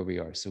where we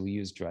are. So we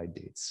use dried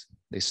dates.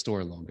 They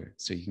store longer,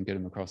 so you can get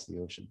them across the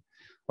ocean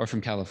or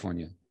from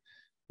California.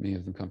 Many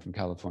of them come from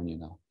California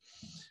now.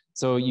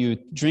 So you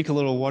drink a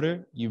little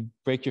water, you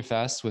break your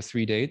fast with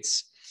 3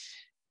 dates,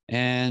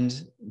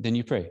 and then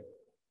you pray.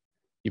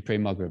 You pray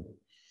Maghrib.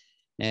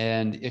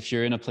 And if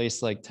you're in a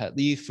place like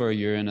Tatlif or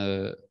you're in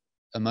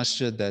a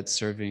masjid that's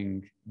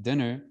serving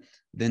dinner,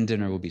 then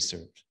dinner will be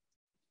served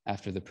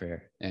after the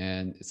prayer.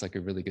 And it's like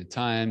a really good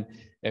time.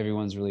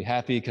 Everyone's really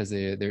happy because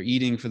they're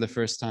eating for the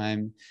first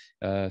time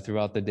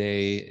throughout the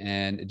day,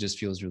 and it just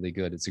feels really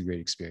good. It's a great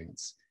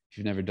experience. If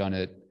you've never done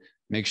it,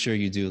 make sure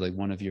you do like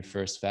one of your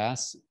first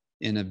fasts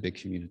in a big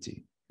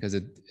community, because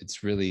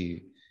it's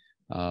really,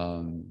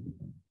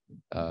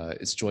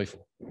 it's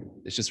joyful.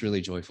 It's just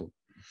really joyful.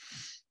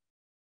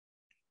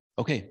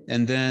 Okay,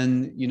 and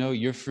then, you know,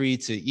 you're free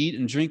to eat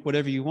and drink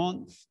whatever you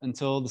want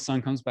until the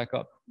sun comes back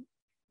up.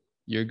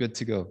 You're good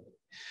to go.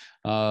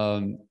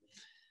 Then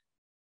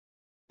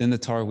the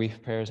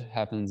Tarawih prayer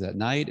happens at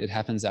night. It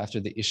happens after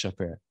the Isha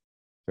prayer,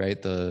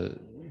 right? The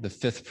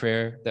 5th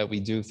prayer that we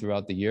do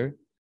throughout the year,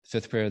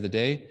 5th prayer of the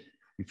day.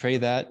 We pray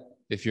that.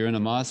 If you're in a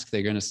mosque,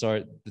 they're going to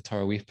start the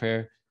Tarawih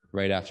prayer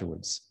right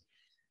afterwards.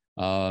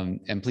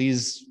 And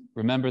please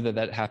remember that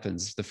that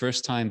happens. The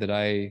first time that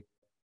I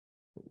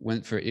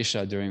went for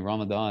Isha during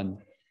Ramadan,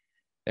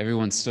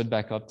 everyone stood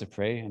back up to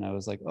pray, and I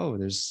was like, oh,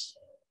 there's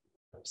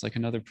like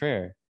another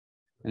prayer.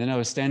 And then I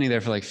was standing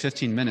there for like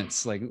 15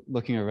 minutes, like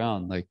looking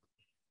around, like,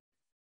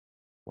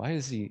 why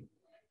is he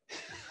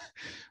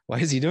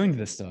doing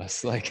this to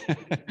us? Like,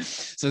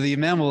 so the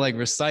Imam will like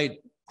recite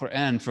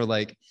Quran for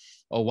like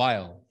a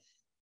while,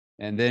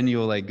 and then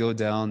you'll like go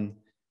down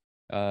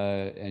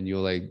and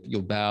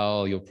you'll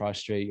bow, you'll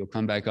prostrate, you'll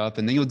come back up,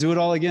 and then you'll do it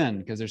all again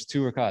because there's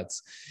 2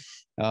 rakats.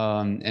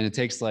 And it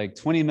takes like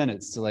 20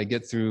 minutes to like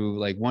get through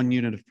like 1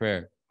 unit of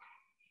prayer.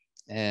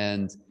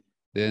 And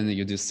then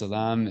you do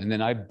salam. And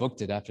then I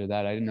booked it after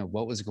that. I didn't know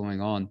what was going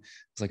on.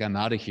 It's like, I'm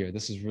out of here.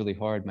 This is really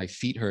hard. My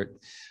feet hurt.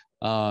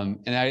 And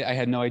I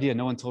had no idea.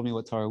 No one told me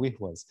what Tarawih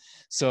was.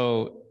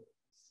 So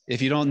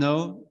if you don't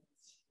know,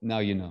 now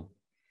you know.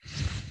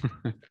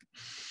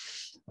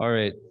 All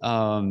right.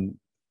 And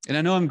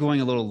I know I'm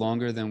going a little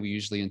longer than we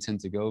usually intend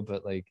to go,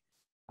 but like,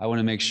 I want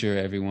to make sure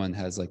everyone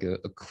has like a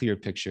clear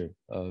picture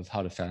of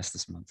how to fast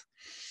this month.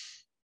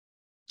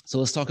 So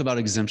let's talk about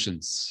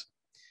exemptions.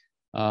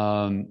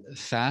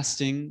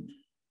 Fasting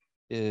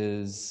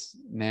is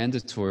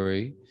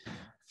mandatory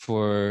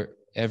for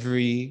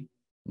every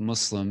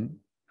Muslim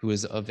who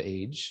is of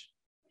age.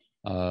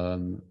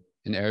 In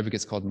Arabic,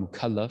 it's called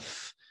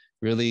mukallaf,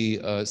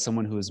 really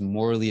someone who is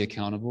morally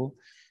accountable.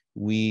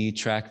 We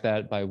track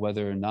that by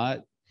whether or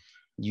not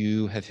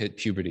you have hit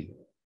puberty.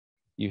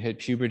 You hit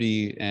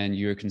puberty and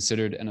you're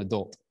considered an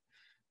adult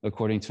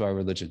according to our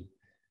religion,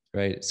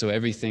 right? So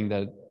everything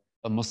that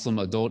a Muslim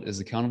adult is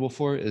accountable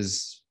for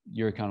is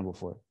you're accountable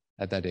for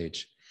at that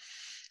age.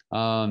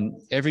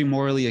 Every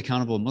morally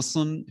accountable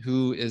Muslim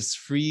who is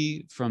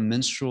free from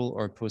menstrual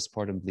or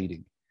postpartum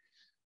bleeding.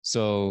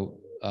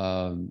 So,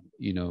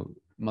 you know,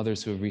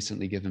 mothers who have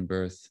recently given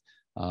birth,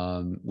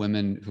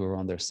 women who are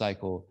on their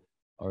cycle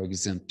are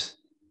exempt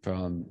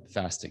from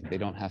fasting. They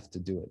don't have to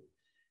do it.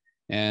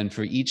 And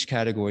for each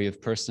category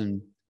of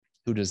person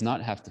who does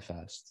not have to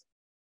fast,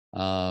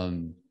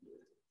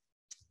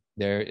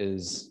 there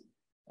is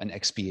an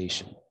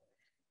expiation.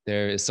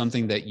 There is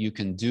something that you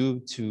can do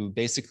to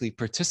basically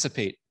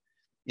participate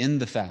in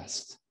the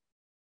fast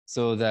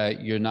so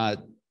that you're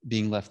not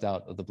being left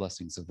out of the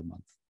blessings of the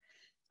month.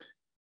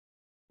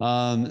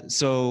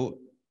 So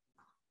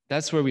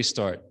that's where we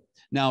start.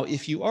 Now,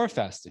 if you are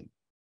fasting,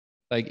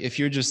 like if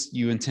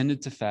you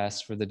intended to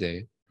fast for the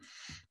day,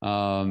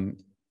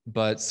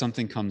 but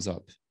something comes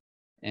up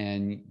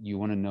and you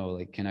want to know,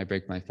 like, can I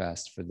break my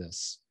fast for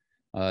this?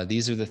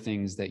 These are the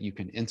things that you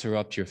can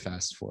interrupt your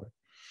fast for.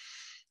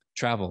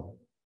 Travel.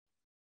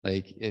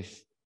 Like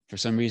if for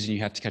some reason you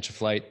have to catch a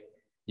flight,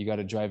 you got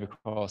to drive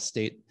across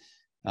state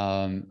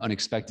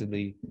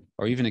unexpectedly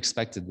or even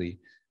expectedly,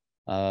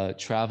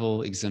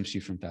 travel exempts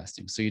you from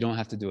fasting. So you don't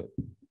have to do it.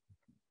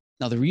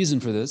 Now, the reason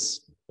for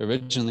this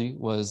originally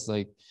was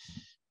like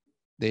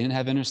they didn't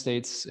have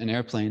interstates and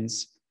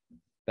airplanes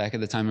back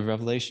at the time of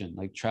Revelation.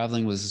 Like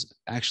traveling was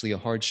actually a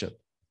hardship,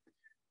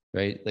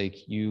 right?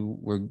 Like you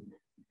were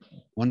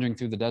wandering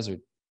through the desert.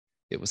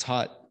 It was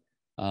hot.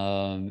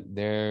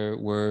 There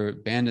were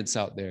bandits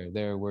out there.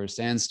 There were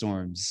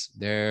sandstorms.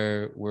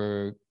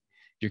 Your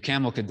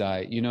camel could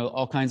die. You know,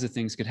 all kinds of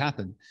things could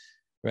happen,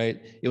 right?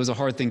 It was a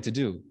hard thing to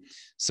do.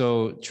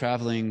 So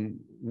traveling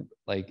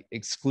like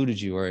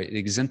excluded you or it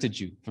exempted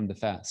you from the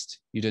fast.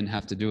 You didn't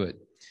have to do it.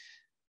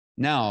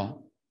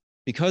 Now,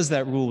 because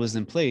that rule was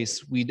in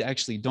place, we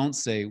actually don't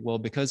say, well,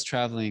 because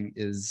traveling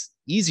is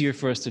easier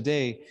for us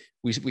today,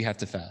 we have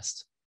to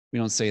fast. We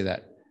don't say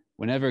that.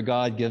 Whenever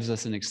God gives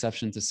us an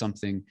exception to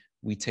something,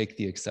 we take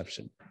the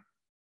exception.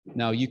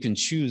 Now, you can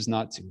choose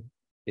not to.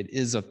 It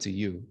is up to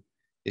you.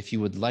 If you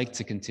would like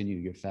to continue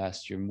your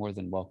fast, you're more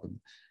than welcome.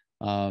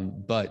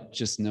 But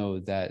just know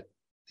that,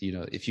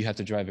 if you have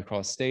to drive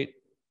across state,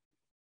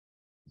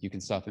 you can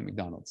stop at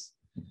McDonald's.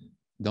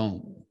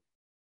 Don't.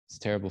 It's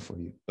terrible for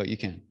you, but you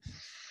can.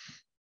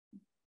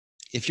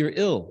 If you're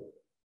ill,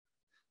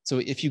 so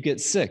if you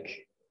get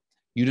sick,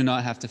 you do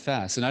not have to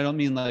fast. And I don't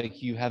mean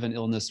like you have an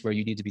illness where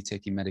you need to be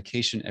taking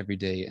medication every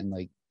day and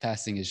like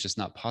fasting is just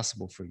not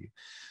possible for you.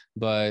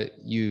 But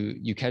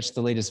you catch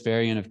the latest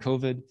variant of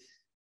COVID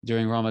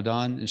during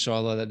Ramadan,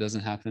 inshallah, that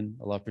doesn't happen.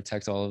 Allah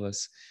protect all of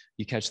us.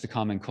 You catch the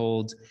common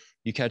cold,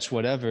 you catch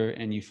whatever,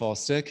 and you fall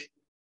sick,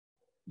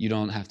 you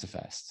don't have to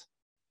fast.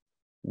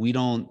 We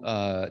don't,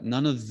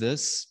 none of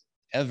this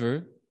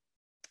ever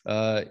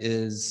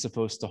is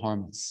supposed to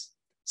harm us.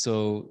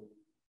 So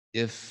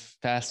if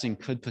fasting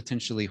could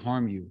potentially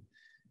harm you,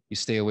 you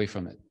stay away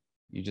from it.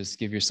 You just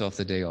give yourself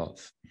the day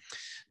off.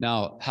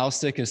 Now, how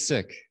sick is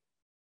sick?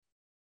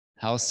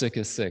 How sick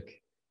is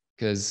sick?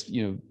 Because,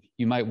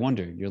 you might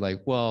wonder, you're like,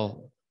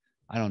 well,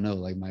 I don't know,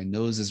 like my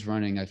nose is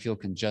running, I feel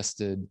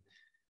congested.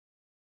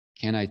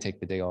 Can I take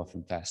the day off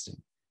from fasting?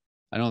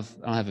 I don't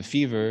have a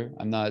fever,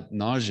 I'm not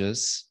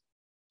nauseous,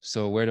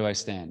 so where do I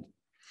stand?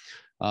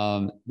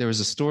 There was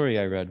a story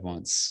I read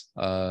once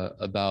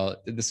about,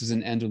 this was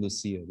in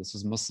Andalusia, this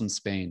was Muslim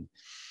Spain,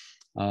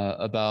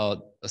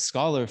 about a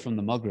scholar from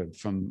the Maghreb,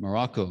 from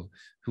Morocco,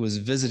 who was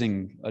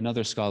visiting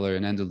another scholar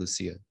in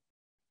Andalusia.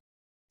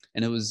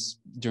 And it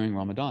was during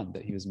Ramadan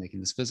that he was making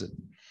this visit.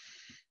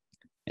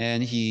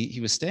 And he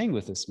was staying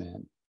with this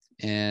man,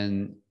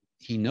 and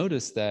he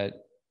noticed that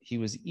he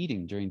was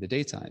eating during the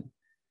daytime.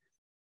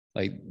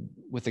 Like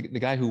with the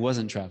guy who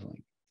wasn't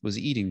traveling, was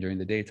eating during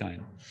the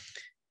daytime.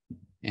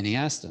 And he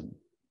asked him,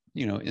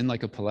 in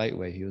like a polite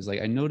way, he was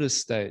like, I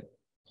noticed that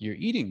you're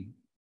eating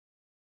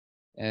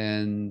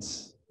and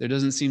there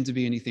doesn't seem to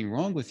be anything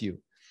wrong with you.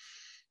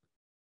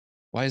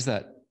 Why is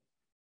that?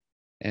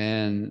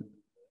 And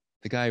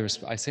the guy,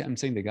 I'm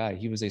saying the guy,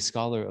 he was a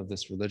scholar of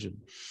this religion.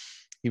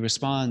 He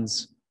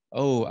responds,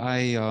 oh,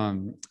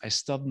 I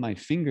stubbed my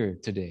finger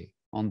today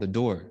on the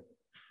door.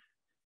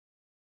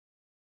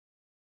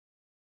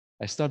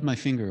 I stubbed my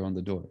finger on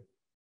the door.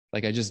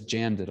 Like I just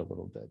jammed it a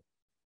little bit.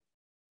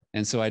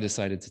 And so I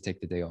decided to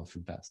take the day off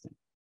from fasting.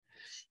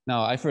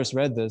 Now, I first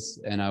read this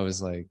and I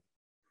was like,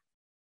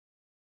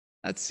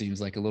 that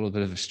seems like a little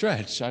bit of a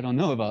stretch. I don't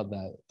know about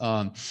that.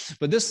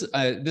 But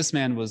this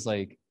man was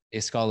like a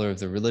scholar of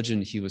the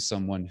religion. He was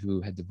someone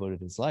who had devoted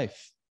his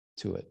life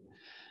to it.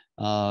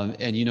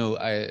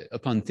 And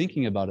upon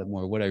thinking about it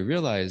more, what I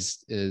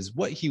realized is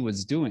what he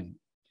was doing.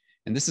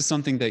 And this is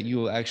something that you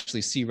will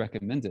actually see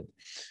recommended.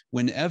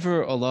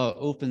 Whenever Allah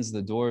opens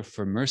the door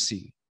for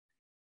mercy,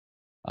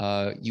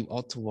 you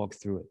ought to walk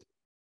through it.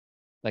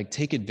 Like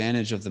take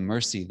advantage of the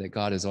mercy that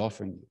God is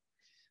offering you.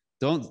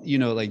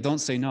 Don't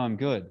say, no, I'm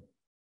good,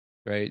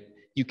 right?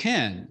 You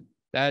can.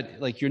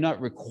 You're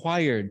not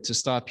required to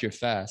stop your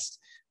fast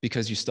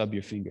because you stub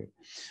your finger.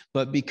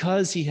 But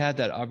because he had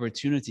that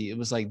opportunity, it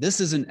was like, this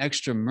is an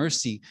extra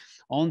mercy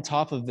on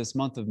top of this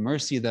month of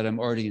mercy that I'm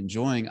already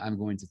enjoying. I'm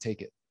going to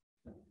take it.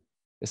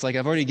 It's like,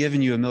 I've already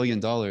given you $1 million,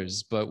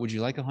 but would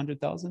you like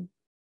 100,000?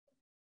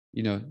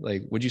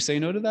 Would you say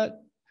no to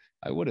that?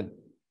 I wouldn't.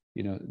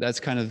 That's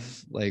kind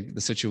of like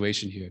the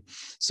situation here.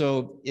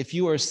 So if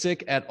you are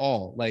sick at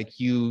all,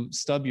 like you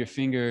stub your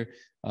finger,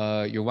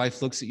 your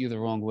wife looks at you the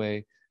wrong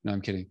way. No,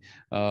 I'm kidding.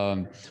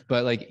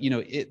 But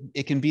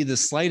it can be the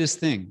slightest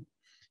thing.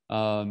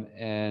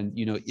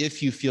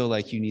 If you feel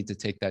like you need to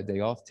take that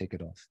day off, take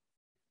it off.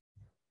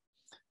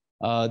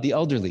 The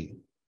elderly,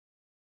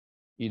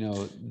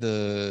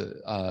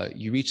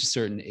 you reach a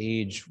certain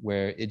age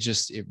where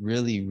it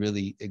really,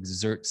 really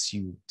exerts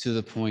you to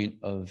the point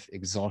of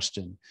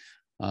exhaustion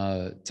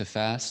to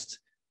fast,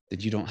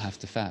 that you don't have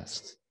to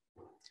fast.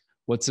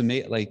 What's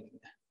amazing,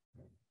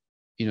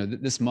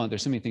 this month,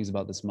 there's so many things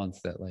about this month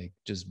that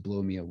just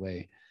blow me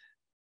away.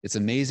 It's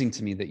amazing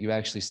to me that you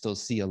actually still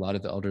see a lot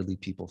of elderly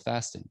people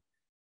fasting.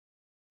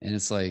 And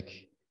it's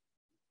like,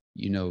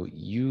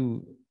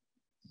 you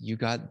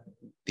got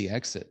the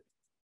exit.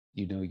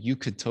 You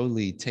could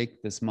totally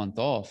take this month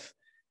off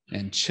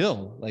and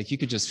chill. Like you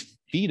could just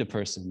feed a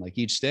person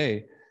each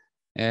day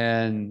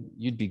and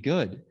you'd be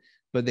good.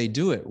 But they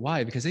do it.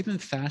 Why? Because they've been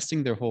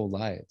fasting their whole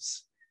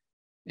lives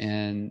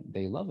and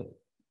they love it.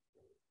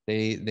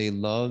 They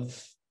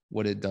love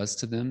what it does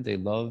to them. They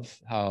love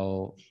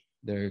how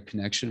their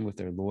connection with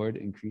their Lord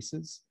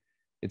increases.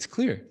 It's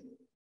clear.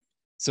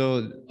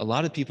 So a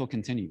lot of people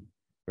continue,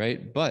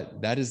 right?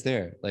 But that is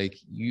there.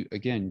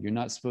 You're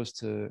not supposed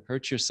to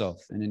hurt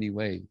yourself in any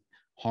way.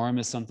 Harm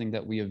is something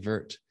that we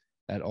avert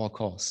at all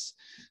costs.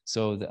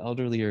 So the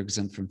elderly are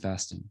exempt from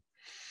fasting.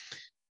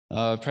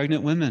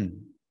 Pregnant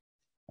women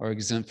are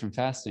exempt from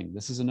fasting.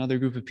 This is another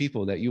group of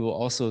people that you will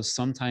also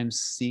sometimes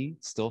see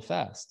still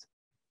fast.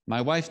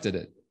 My wife did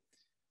it.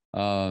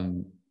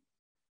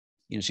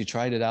 She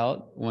tried it out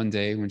one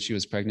day when she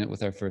was pregnant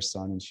with our first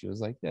son, and she was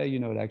like, yeah,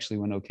 it actually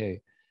went okay.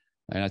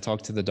 And I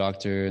talked to the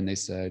doctor, and they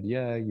said,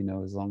 yeah,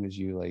 as long as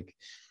you like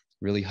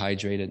really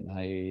hydrate at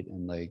night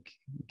and like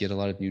get a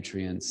lot of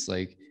nutrients,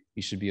 like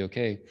you should be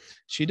okay.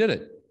 She did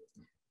it.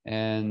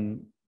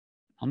 And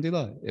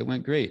alhamdulillah, it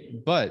went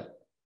great. But,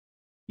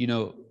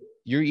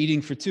 you're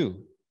eating for two,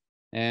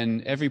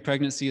 and every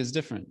pregnancy is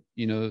different.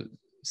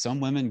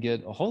 Some women get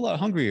a whole lot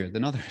hungrier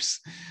than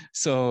others.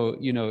 So,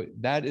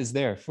 that is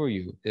there for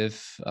you if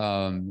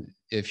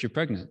you're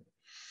pregnant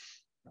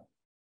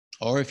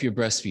or if you're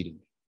breastfeeding.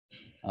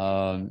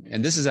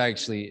 And this is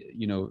actually,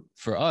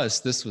 for us,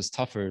 this was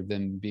tougher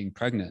than being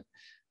pregnant.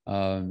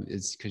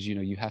 It's because,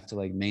 you have to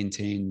like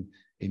maintain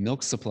a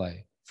milk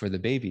supply for the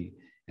baby.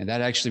 And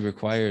that actually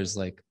requires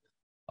like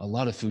a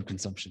lot of food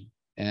consumption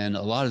and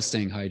a lot of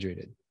staying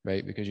hydrated,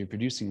 right? Because you're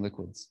producing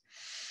liquids.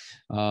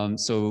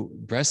 So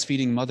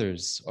breastfeeding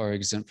mothers are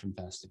exempt from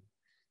fasting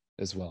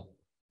as well.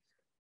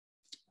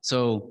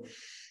 So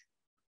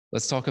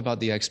let's talk about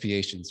the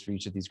expiations for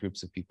each of these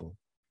groups of people.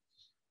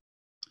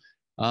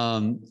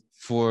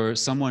 For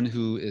someone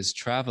who is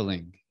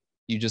traveling,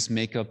 you just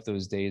make up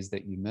those days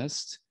that you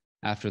missed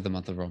after the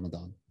month of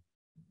Ramadan.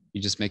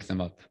 You just make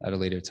them up at a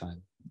later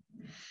time.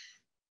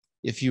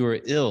 If you are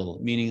ill,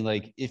 meaning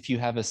like if you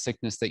have a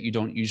sickness that you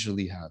don't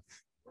usually have,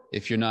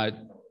 if you're not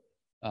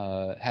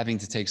having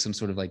to take some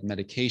sort of like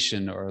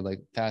medication, or like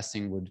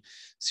fasting would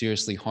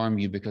seriously harm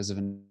you because of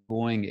an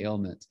ongoing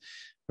ailment,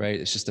 right?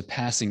 It's just a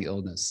passing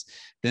illness.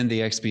 Then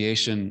the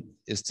expiation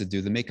is to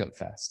do the makeup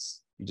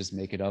fasts. You just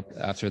make it up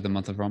after the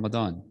month of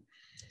Ramadan.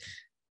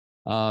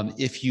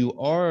 If you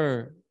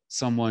are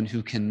someone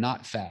who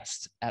cannot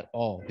fast at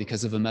all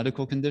because of a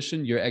medical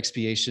condition, your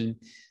expiation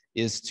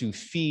is to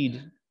feed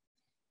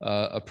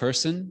a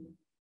person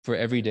for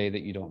every day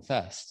that you don't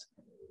fast.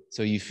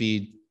 So you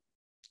feed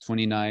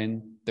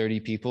 29, 30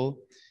 people,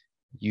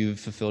 you've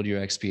fulfilled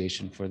your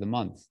expiation for the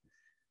month.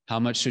 How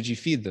much should you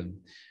feed them?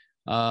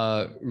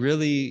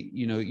 Really,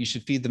 you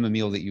should feed them a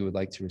meal that you would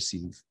like to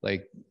receive.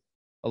 Like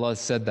Allah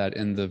said that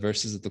in the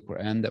verses of the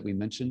Quran that we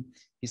mentioned.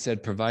 He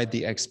said, provide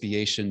the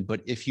expiation,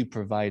 but if you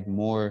provide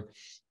more,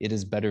 it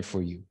is better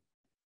for you,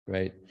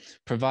 right?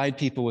 Provide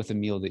people with a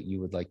meal that you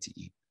would like to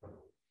eat.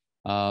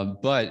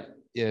 But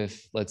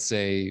if, let's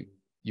say,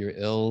 you're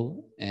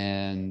ill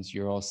and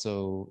you're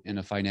also in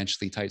a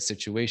financially tight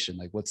situation,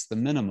 like what's the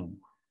minimum,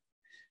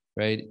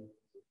 right?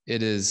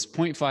 It is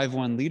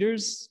 0.51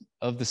 liters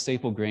of the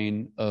staple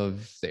grain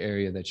of the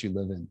area that you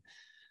live in.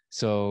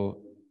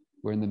 So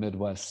we're in the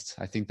Midwest.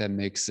 I think that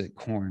makes it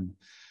corn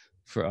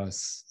for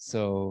us.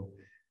 So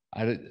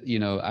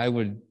I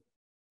would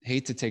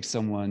hate to take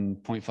someone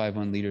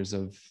 0.51 liters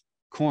of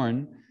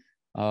corn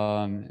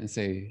and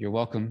say, you're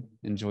welcome,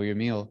 enjoy your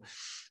meal.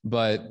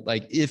 But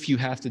like, if you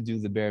have to do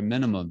the bare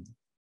minimum,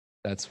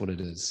 that's what it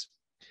is.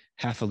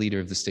 Half a liter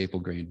of the staple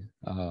grain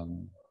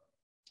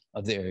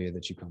of the area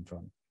that you come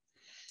from.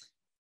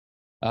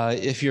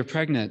 If you're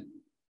pregnant,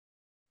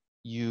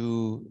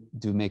 you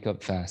do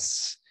makeup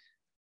fasts.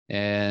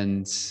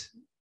 And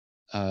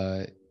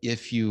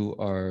if you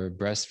are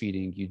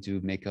breastfeeding, you do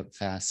makeup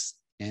fasts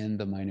and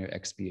the minor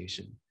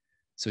expiation.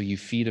 So you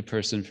feed a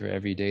person for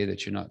every day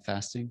that you're not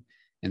fasting,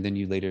 and then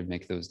you later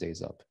make those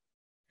days up.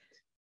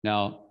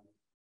 Now,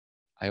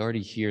 I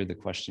already hear the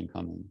question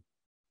coming.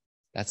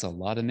 That's a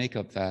lot of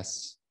makeup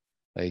fasts.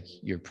 Like,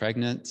 you're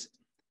pregnant,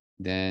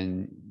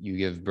 then you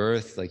give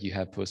birth, like you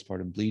have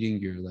postpartum bleeding,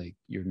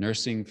 you're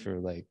nursing for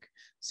like,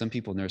 some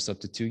people nurse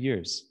up to 2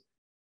 years.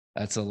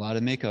 That's a lot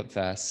of makeup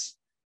fasts.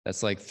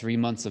 That's like 3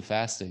 months of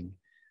fasting.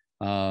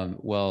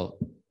 Well,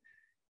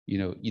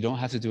 you don't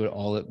have to do it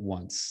all at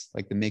once.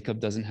 Like, the makeup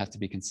doesn't have to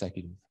be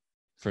consecutive,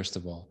 first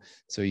of all.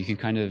 So you can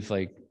kind of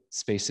like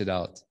space it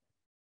out,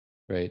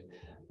 right?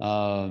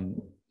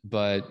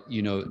 But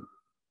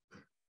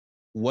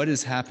what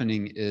is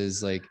happening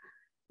is like,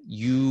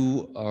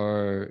 you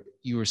are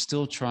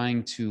still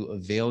trying to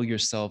avail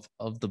yourself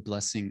of the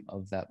blessing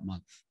of that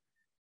month.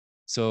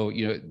 So,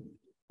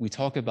 we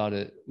talk about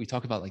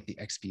like the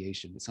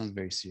expiation. It sounds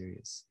very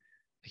serious,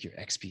 like you're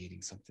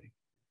expiating something.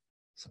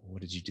 So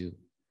what did you do?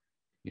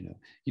 You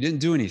didn't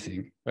do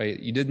anything, right?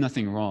 You did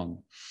nothing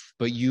wrong,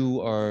 but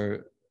you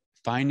are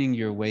finding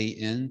your way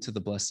into the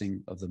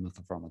blessing of the month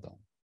of Ramadan.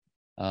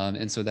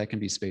 And so that can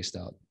be spaced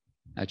out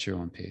at your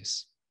own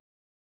pace.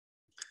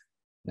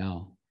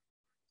 Now,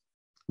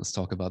 let's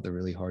talk about the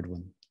really hard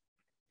one,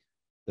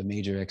 the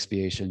major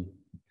expiation.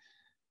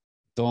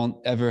 Don't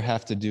ever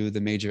have to do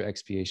the major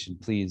expiation,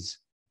 please.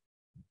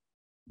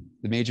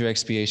 The major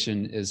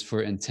expiation is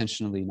for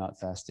intentionally not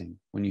fasting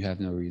when you have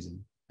no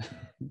reason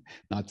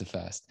not to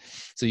fast.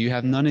 So you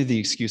have none of the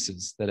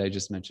excuses that I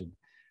just mentioned.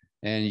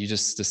 And you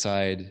just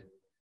decide,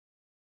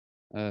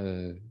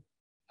 I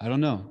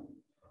don't know.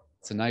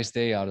 It's a nice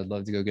day out. I'd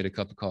love to go get a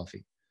cup of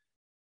coffee.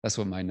 That's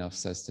what my nafs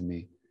says to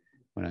me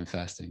when I'm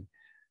fasting.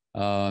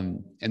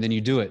 And then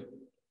you do it.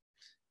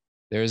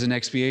 There is an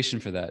expiation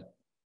for that.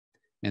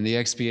 And the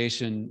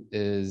expiation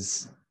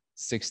is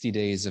 60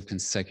 days of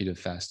consecutive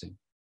fasting.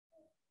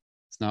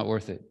 It's not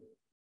worth it.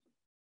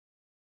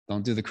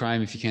 Don't do the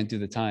crime if you can't do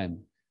the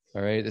time.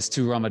 All right. It's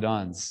 2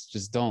 Ramadans.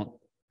 Just don't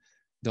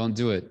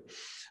do it.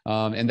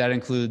 And that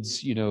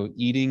includes,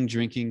 eating,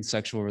 drinking,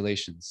 sexual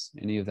relations,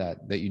 any of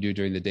that you do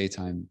during the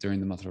daytime, during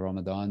the month of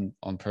Ramadan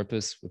on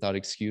purpose, without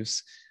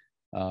excuse.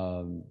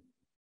 That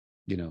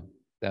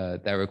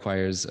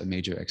requires a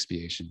major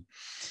expiation.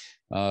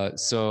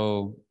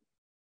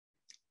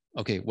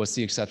 Okay, what's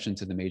the exception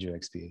to the major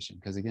expiation?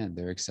 Because again,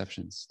 there are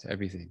exceptions to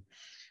everything.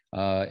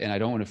 And I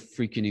don't want to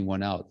freak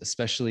anyone out,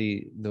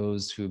 especially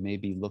those who may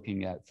be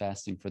looking at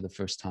fasting for the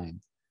first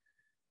time,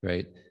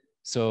 right?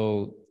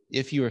 So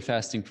if you are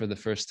fasting for the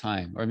first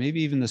time, or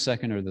maybe even the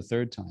second or the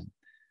third time,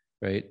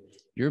 right?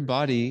 Your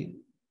body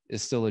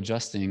is still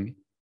adjusting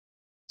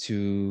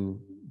to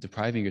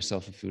depriving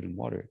yourself of food and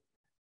water,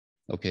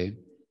 okay?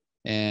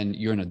 And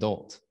you're an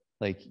adult,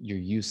 like you're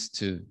used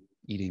to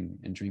eating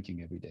and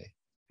drinking every day,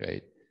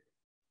 right?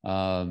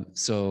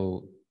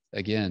 So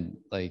again,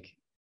 like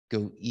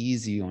go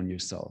easy on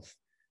yourself.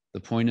 The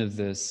point of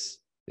this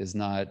is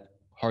not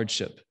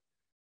hardship,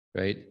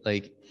 right?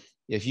 Like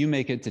if you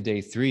make it to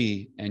day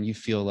 3 and you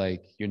feel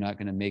like you're not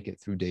going to make it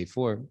through day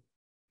 4,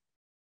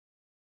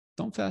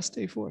 don't fast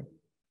day 4.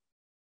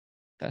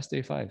 Fast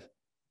day 5,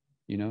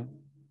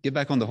 get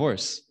back on the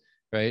horse,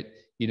 right?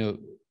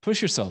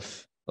 Push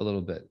yourself a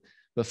little bit,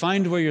 but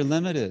find where your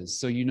limit is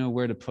so you know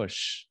where to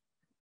push,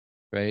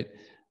 right?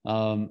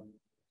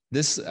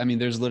 There's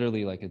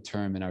literally like a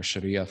term in our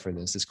Sharia for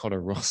this. It's called a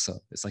rukhsa.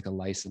 It's like a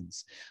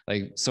license.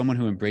 Like someone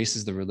who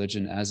embraces the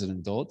religion as an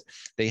adult,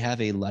 they have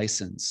a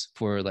license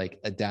for like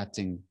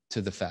adapting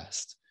to the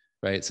fast,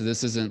 right? So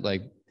this isn't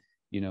like,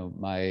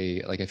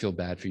 I feel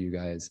bad for you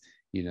guys,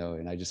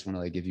 and I just want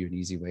to like give you an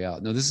easy way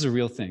out. No, this is a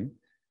real thing.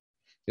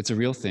 It's a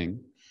real thing.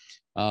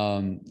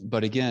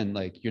 But again,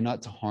 like you're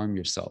not to harm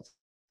yourself.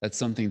 That's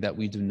something that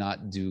we do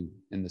not do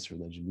in this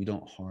religion. We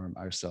don't harm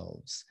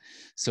ourselves.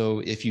 So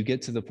if you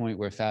get to the point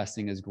where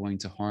fasting is going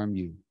to harm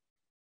you,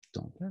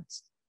 don't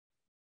fast,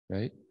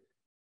 right?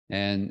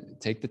 And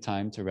take the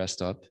time to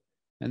rest up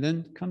and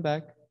then come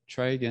back,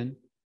 try again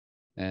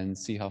and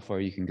see how far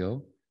you can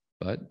go,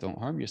 but don't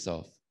harm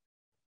yourself.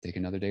 Take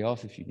another day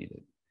off if you need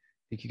it.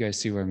 I think you guys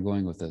see where I'm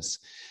going with this.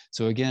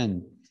 So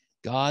again,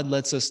 God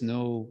lets us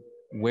know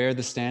where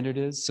the standard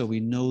is so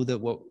we know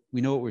what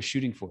we're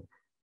shooting for,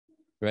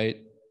 right?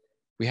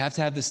 We have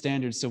to have the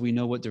standard so we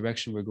know what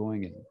direction we're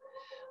going in.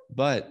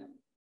 But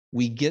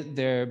we get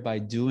there by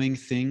doing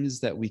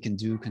things that we can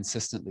do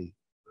consistently,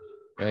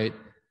 right?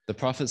 The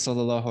Prophet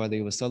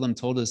ﷺ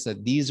told us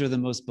that these are the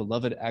most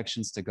beloved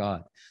actions to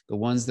God, the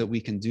ones that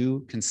we can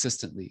do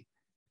consistently.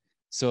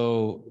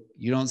 So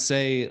you don't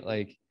say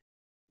like,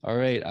 all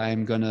right,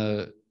 I'm going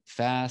to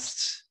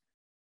fast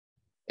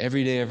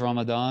every day of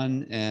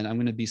Ramadan and I'm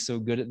going to be so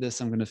good at this.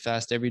 I'm going to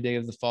fast every day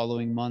of the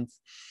following month.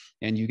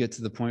 And you get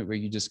to the point where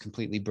you just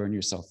completely burn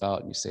yourself out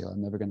and you say, oh,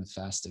 I'm never going to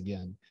fast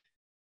again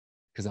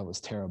because that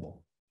was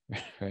terrible,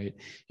 right?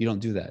 You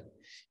don't do that.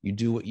 You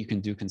do what you can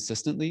do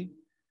consistently,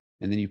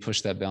 and then you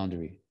push that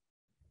boundary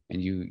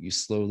and you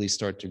slowly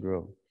start to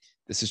grow.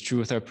 This is true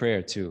with our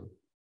prayer too,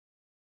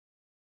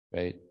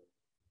 right?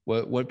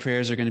 What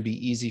prayers are going to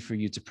be easy for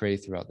you to pray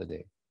throughout the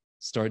day?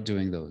 Start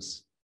doing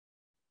those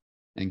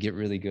and get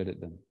really good at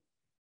them.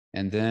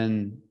 And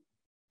then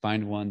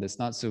find one that's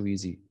not so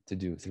easy to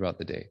do throughout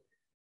the day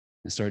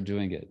and start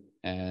doing it.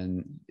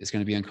 And it's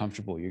going to be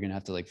uncomfortable. You're going to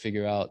have to like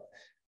figure out,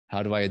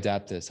 how do I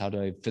adapt this? How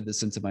do I fit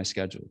this into my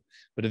schedule?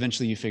 But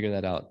eventually you figure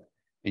that out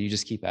and you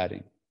just keep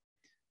adding.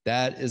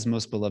 That is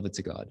most beloved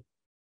to God,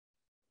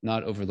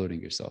 not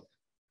overloading yourself.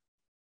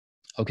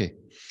 Okay.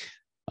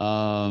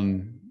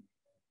 Man,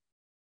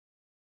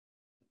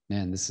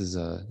 this is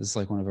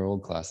like one of our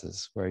old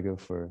classes where I go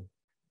for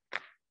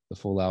the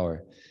full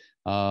hour.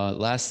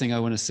 Last thing I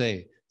want to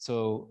say.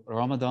 So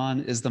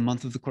Ramadan is the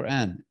month of the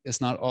Quran.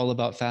 It's not all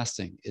about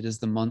fasting. It is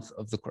the month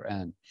of the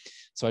Quran.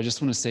 So I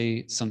just want to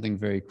say something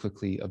very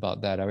quickly about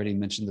that. I already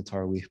mentioned the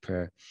Taraweeh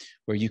prayer,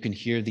 where you can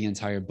hear the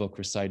entire book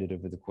recited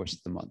over the course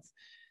of the month.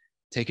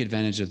 Take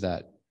advantage of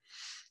that.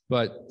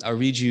 But I'll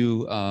read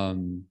you a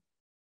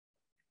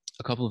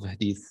couple of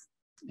hadith,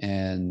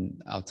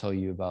 and I'll tell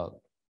you about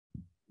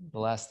the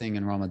last thing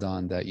in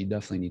Ramadan that you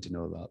definitely need to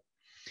know about.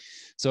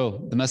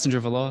 So the Messenger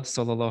of Allah,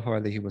 sallallahu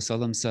alaihi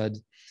wasallam, said,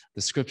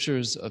 the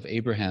scriptures of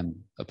Abraham,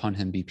 upon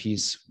him be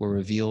peace, were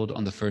revealed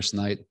on the first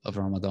night of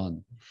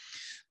Ramadan.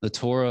 The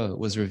Torah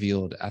was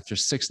revealed after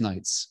 6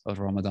 nights of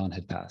Ramadan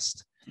had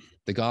passed.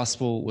 The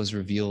gospel was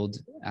revealed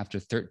after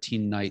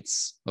 13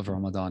 nights of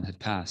Ramadan had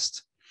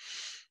passed.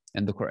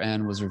 And the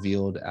Quran was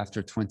revealed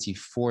after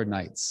 24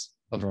 nights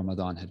of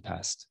Ramadan had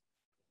passed.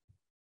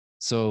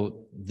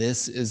 So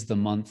this is the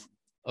month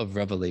of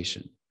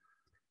revelation.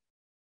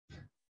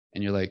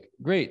 And you're like,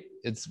 great,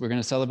 we're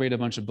going to celebrate a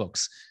bunch of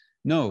books.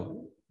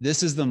 No,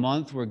 this is the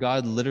month where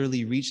God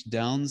literally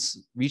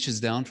reaches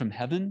down from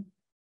heaven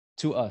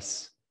to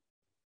us.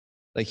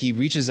 Like he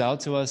reaches out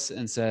to us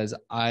and says,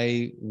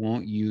 I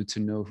want you to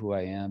know who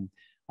I am.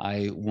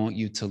 I want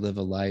you to live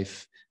a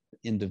life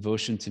in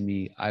devotion to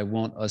me. I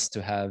want us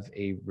to have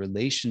a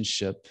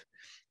relationship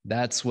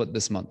That's what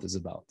this month is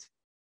about.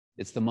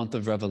 It's the month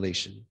of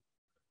revelation,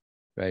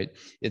 right?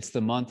 It's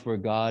the month where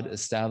God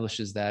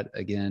establishes that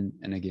again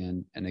and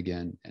again and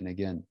again and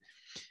again.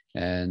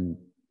 And,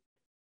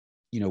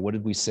 what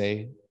did we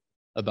say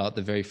about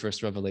the very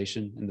first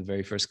revelation in the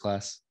very first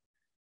class,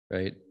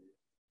 right?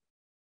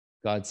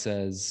 God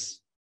says,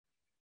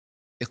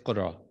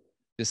 Iqra,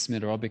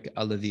 bismi rabbik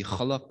alladhi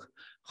khalaq,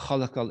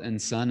 khalaq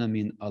al-insana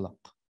min alaq.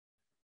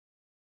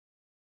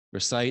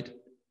 Recite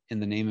in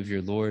the name of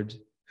your Lord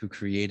who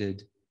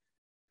created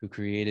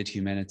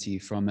humanity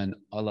from an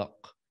alaq,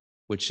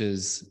 which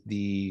is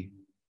the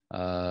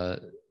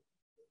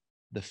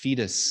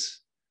fetus,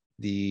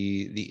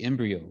 the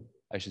embryo,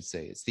 I should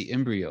say. It's the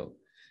embryo.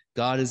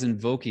 God is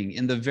invoking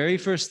in the very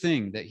first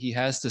thing that he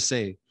has to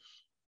say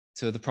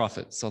to the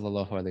Prophet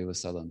sallallahu alaihi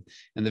wasallam,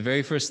 and the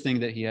very first thing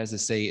that he has to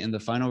say in the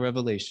final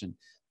revelation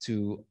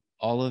to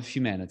all of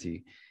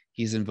humanity,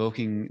 he's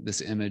invoking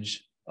this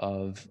image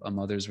of a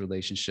mother's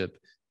relationship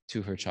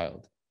to her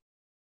child,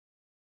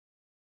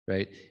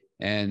 right?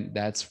 And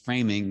that's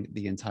framing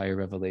the entire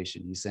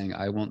revelation. He's saying,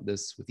 I want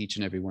this with each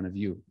and every one of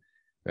you,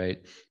 right?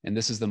 And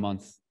this is the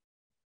month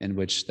in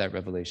which that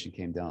revelation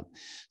came down.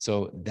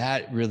 So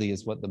that really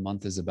is what the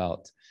month is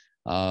about.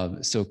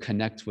 So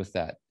connect with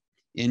that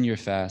in your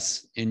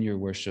fast, in your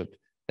worship.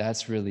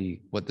 That's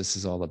really what this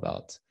is all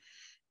about.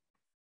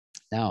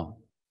 Now,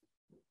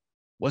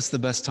 what's the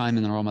best time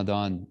in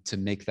Ramadan to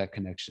make that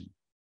connection?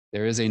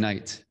 There is a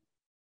night,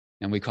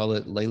 and we call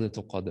it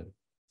Laylatul Qadr.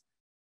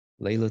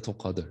 Laylatul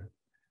Qadr,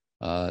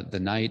 the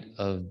night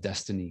of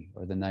destiny,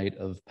 or the night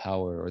of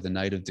power, or the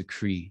night of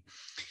decree.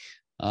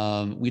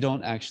 We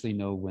don't actually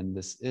know when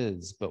this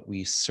is, but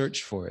we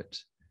search for it.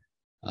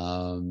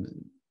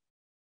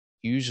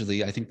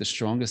 Usually, I think the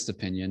strongest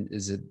opinion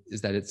is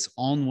that it's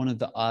on one of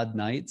the odd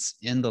nights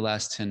in the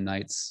last 10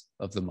 nights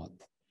of the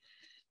month.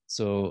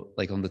 So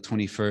like on the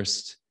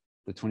 21st,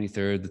 the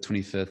 23rd, the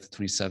 25th,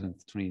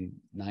 27th,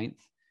 29th,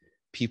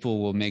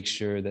 people will make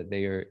sure that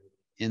they are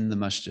in the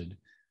masjid,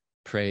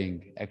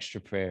 praying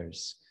extra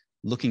prayers,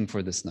 looking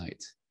for this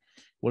night.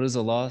 What does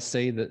Allah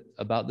say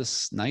about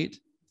this night?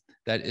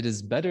 That it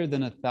is better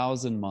than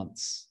 1,000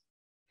 months.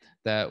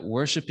 That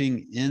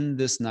worshiping in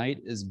this night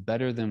is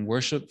better than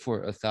worship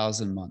for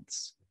 1,000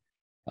 months.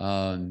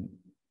 I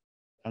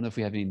don't know if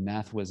we have any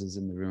math whizzes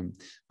in the room,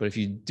 but if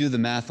you do the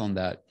math on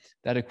that,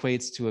 that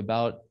equates to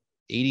about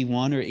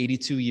 81 or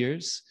 82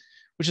 years,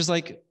 which is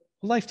like a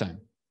lifetime,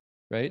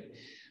 right?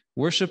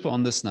 Worship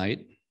on this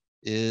night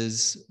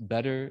is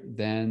better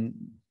than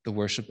the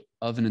worship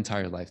of an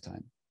entire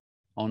lifetime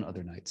on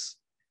other nights,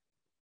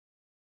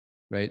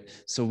 right?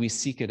 So we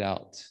seek it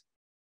out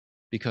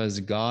because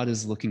God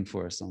is looking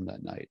for us on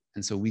that night.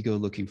 And so we go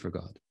looking for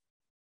God,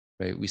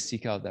 right? We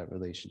seek out that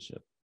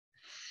relationship.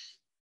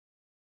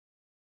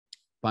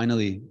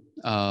 Finally,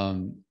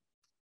 the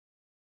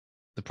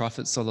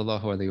Prophet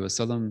sallallahu alaihi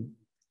wasallam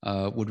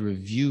would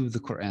review the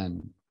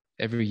Quran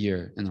every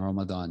year in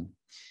Ramadan,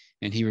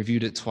 and he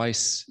reviewed it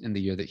twice in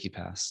the year that he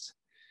passed.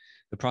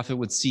 The Prophet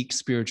would seek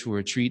spiritual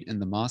retreat in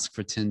the mosque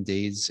for 10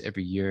 days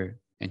every year,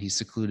 and he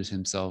secluded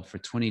himself for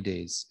 20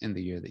 days in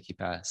the year that he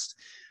passed.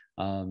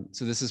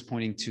 So this is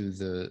pointing to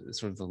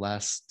the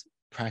last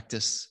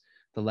practice,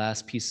 the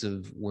last piece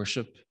of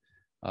worship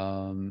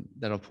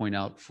that I'll point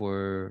out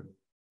for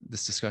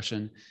this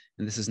discussion,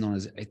 and this is known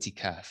as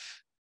itikaf.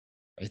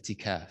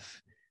 Itikaf.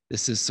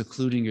 This is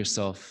secluding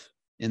yourself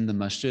in the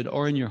masjid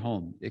or in your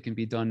home. It can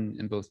be done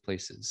in both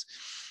places.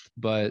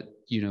 But,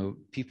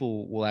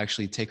 people will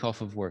actually take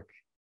off of work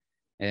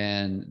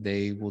and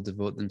they will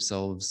devote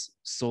themselves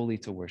solely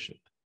to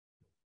worship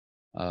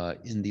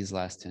in these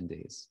last 10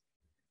 days.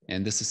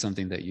 And this is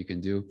something that you can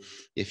do.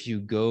 If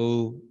you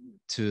go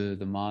to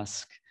the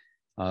mosque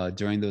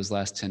during those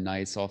last 10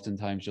 nights,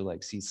 oftentimes you'll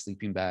see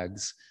sleeping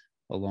bags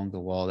along the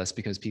wall. That's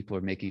because people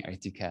are making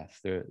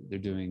itikaf. They're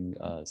doing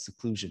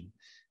seclusion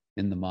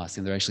in the mosque,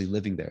 and they're actually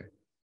living there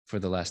for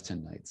the last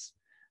 10 nights.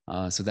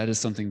 So that is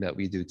something that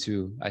we do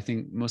too. I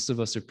think most of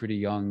us are pretty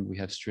young. We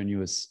have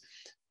strenuous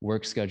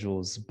work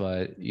schedules,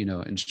 but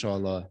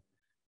inshallah,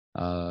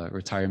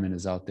 retirement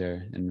is out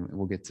there, and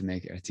we'll get to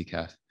make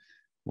itikaf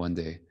one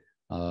day.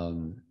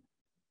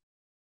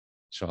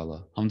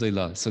 Inshallah.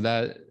 Alhamdulillah. So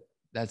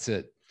that's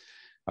it.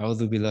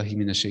 أعوذ بالله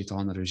من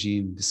الشيطان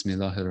الرجيم بسم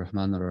الله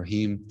الرحمن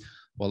الرحيم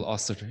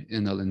والعصر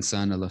إن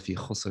الإنسان لفي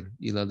خسر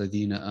إلى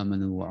الذين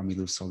آمنوا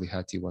وعملوا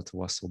الصالحات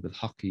وتواصوا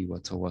بالحق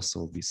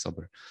وتواصوا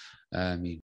بالصبر آمين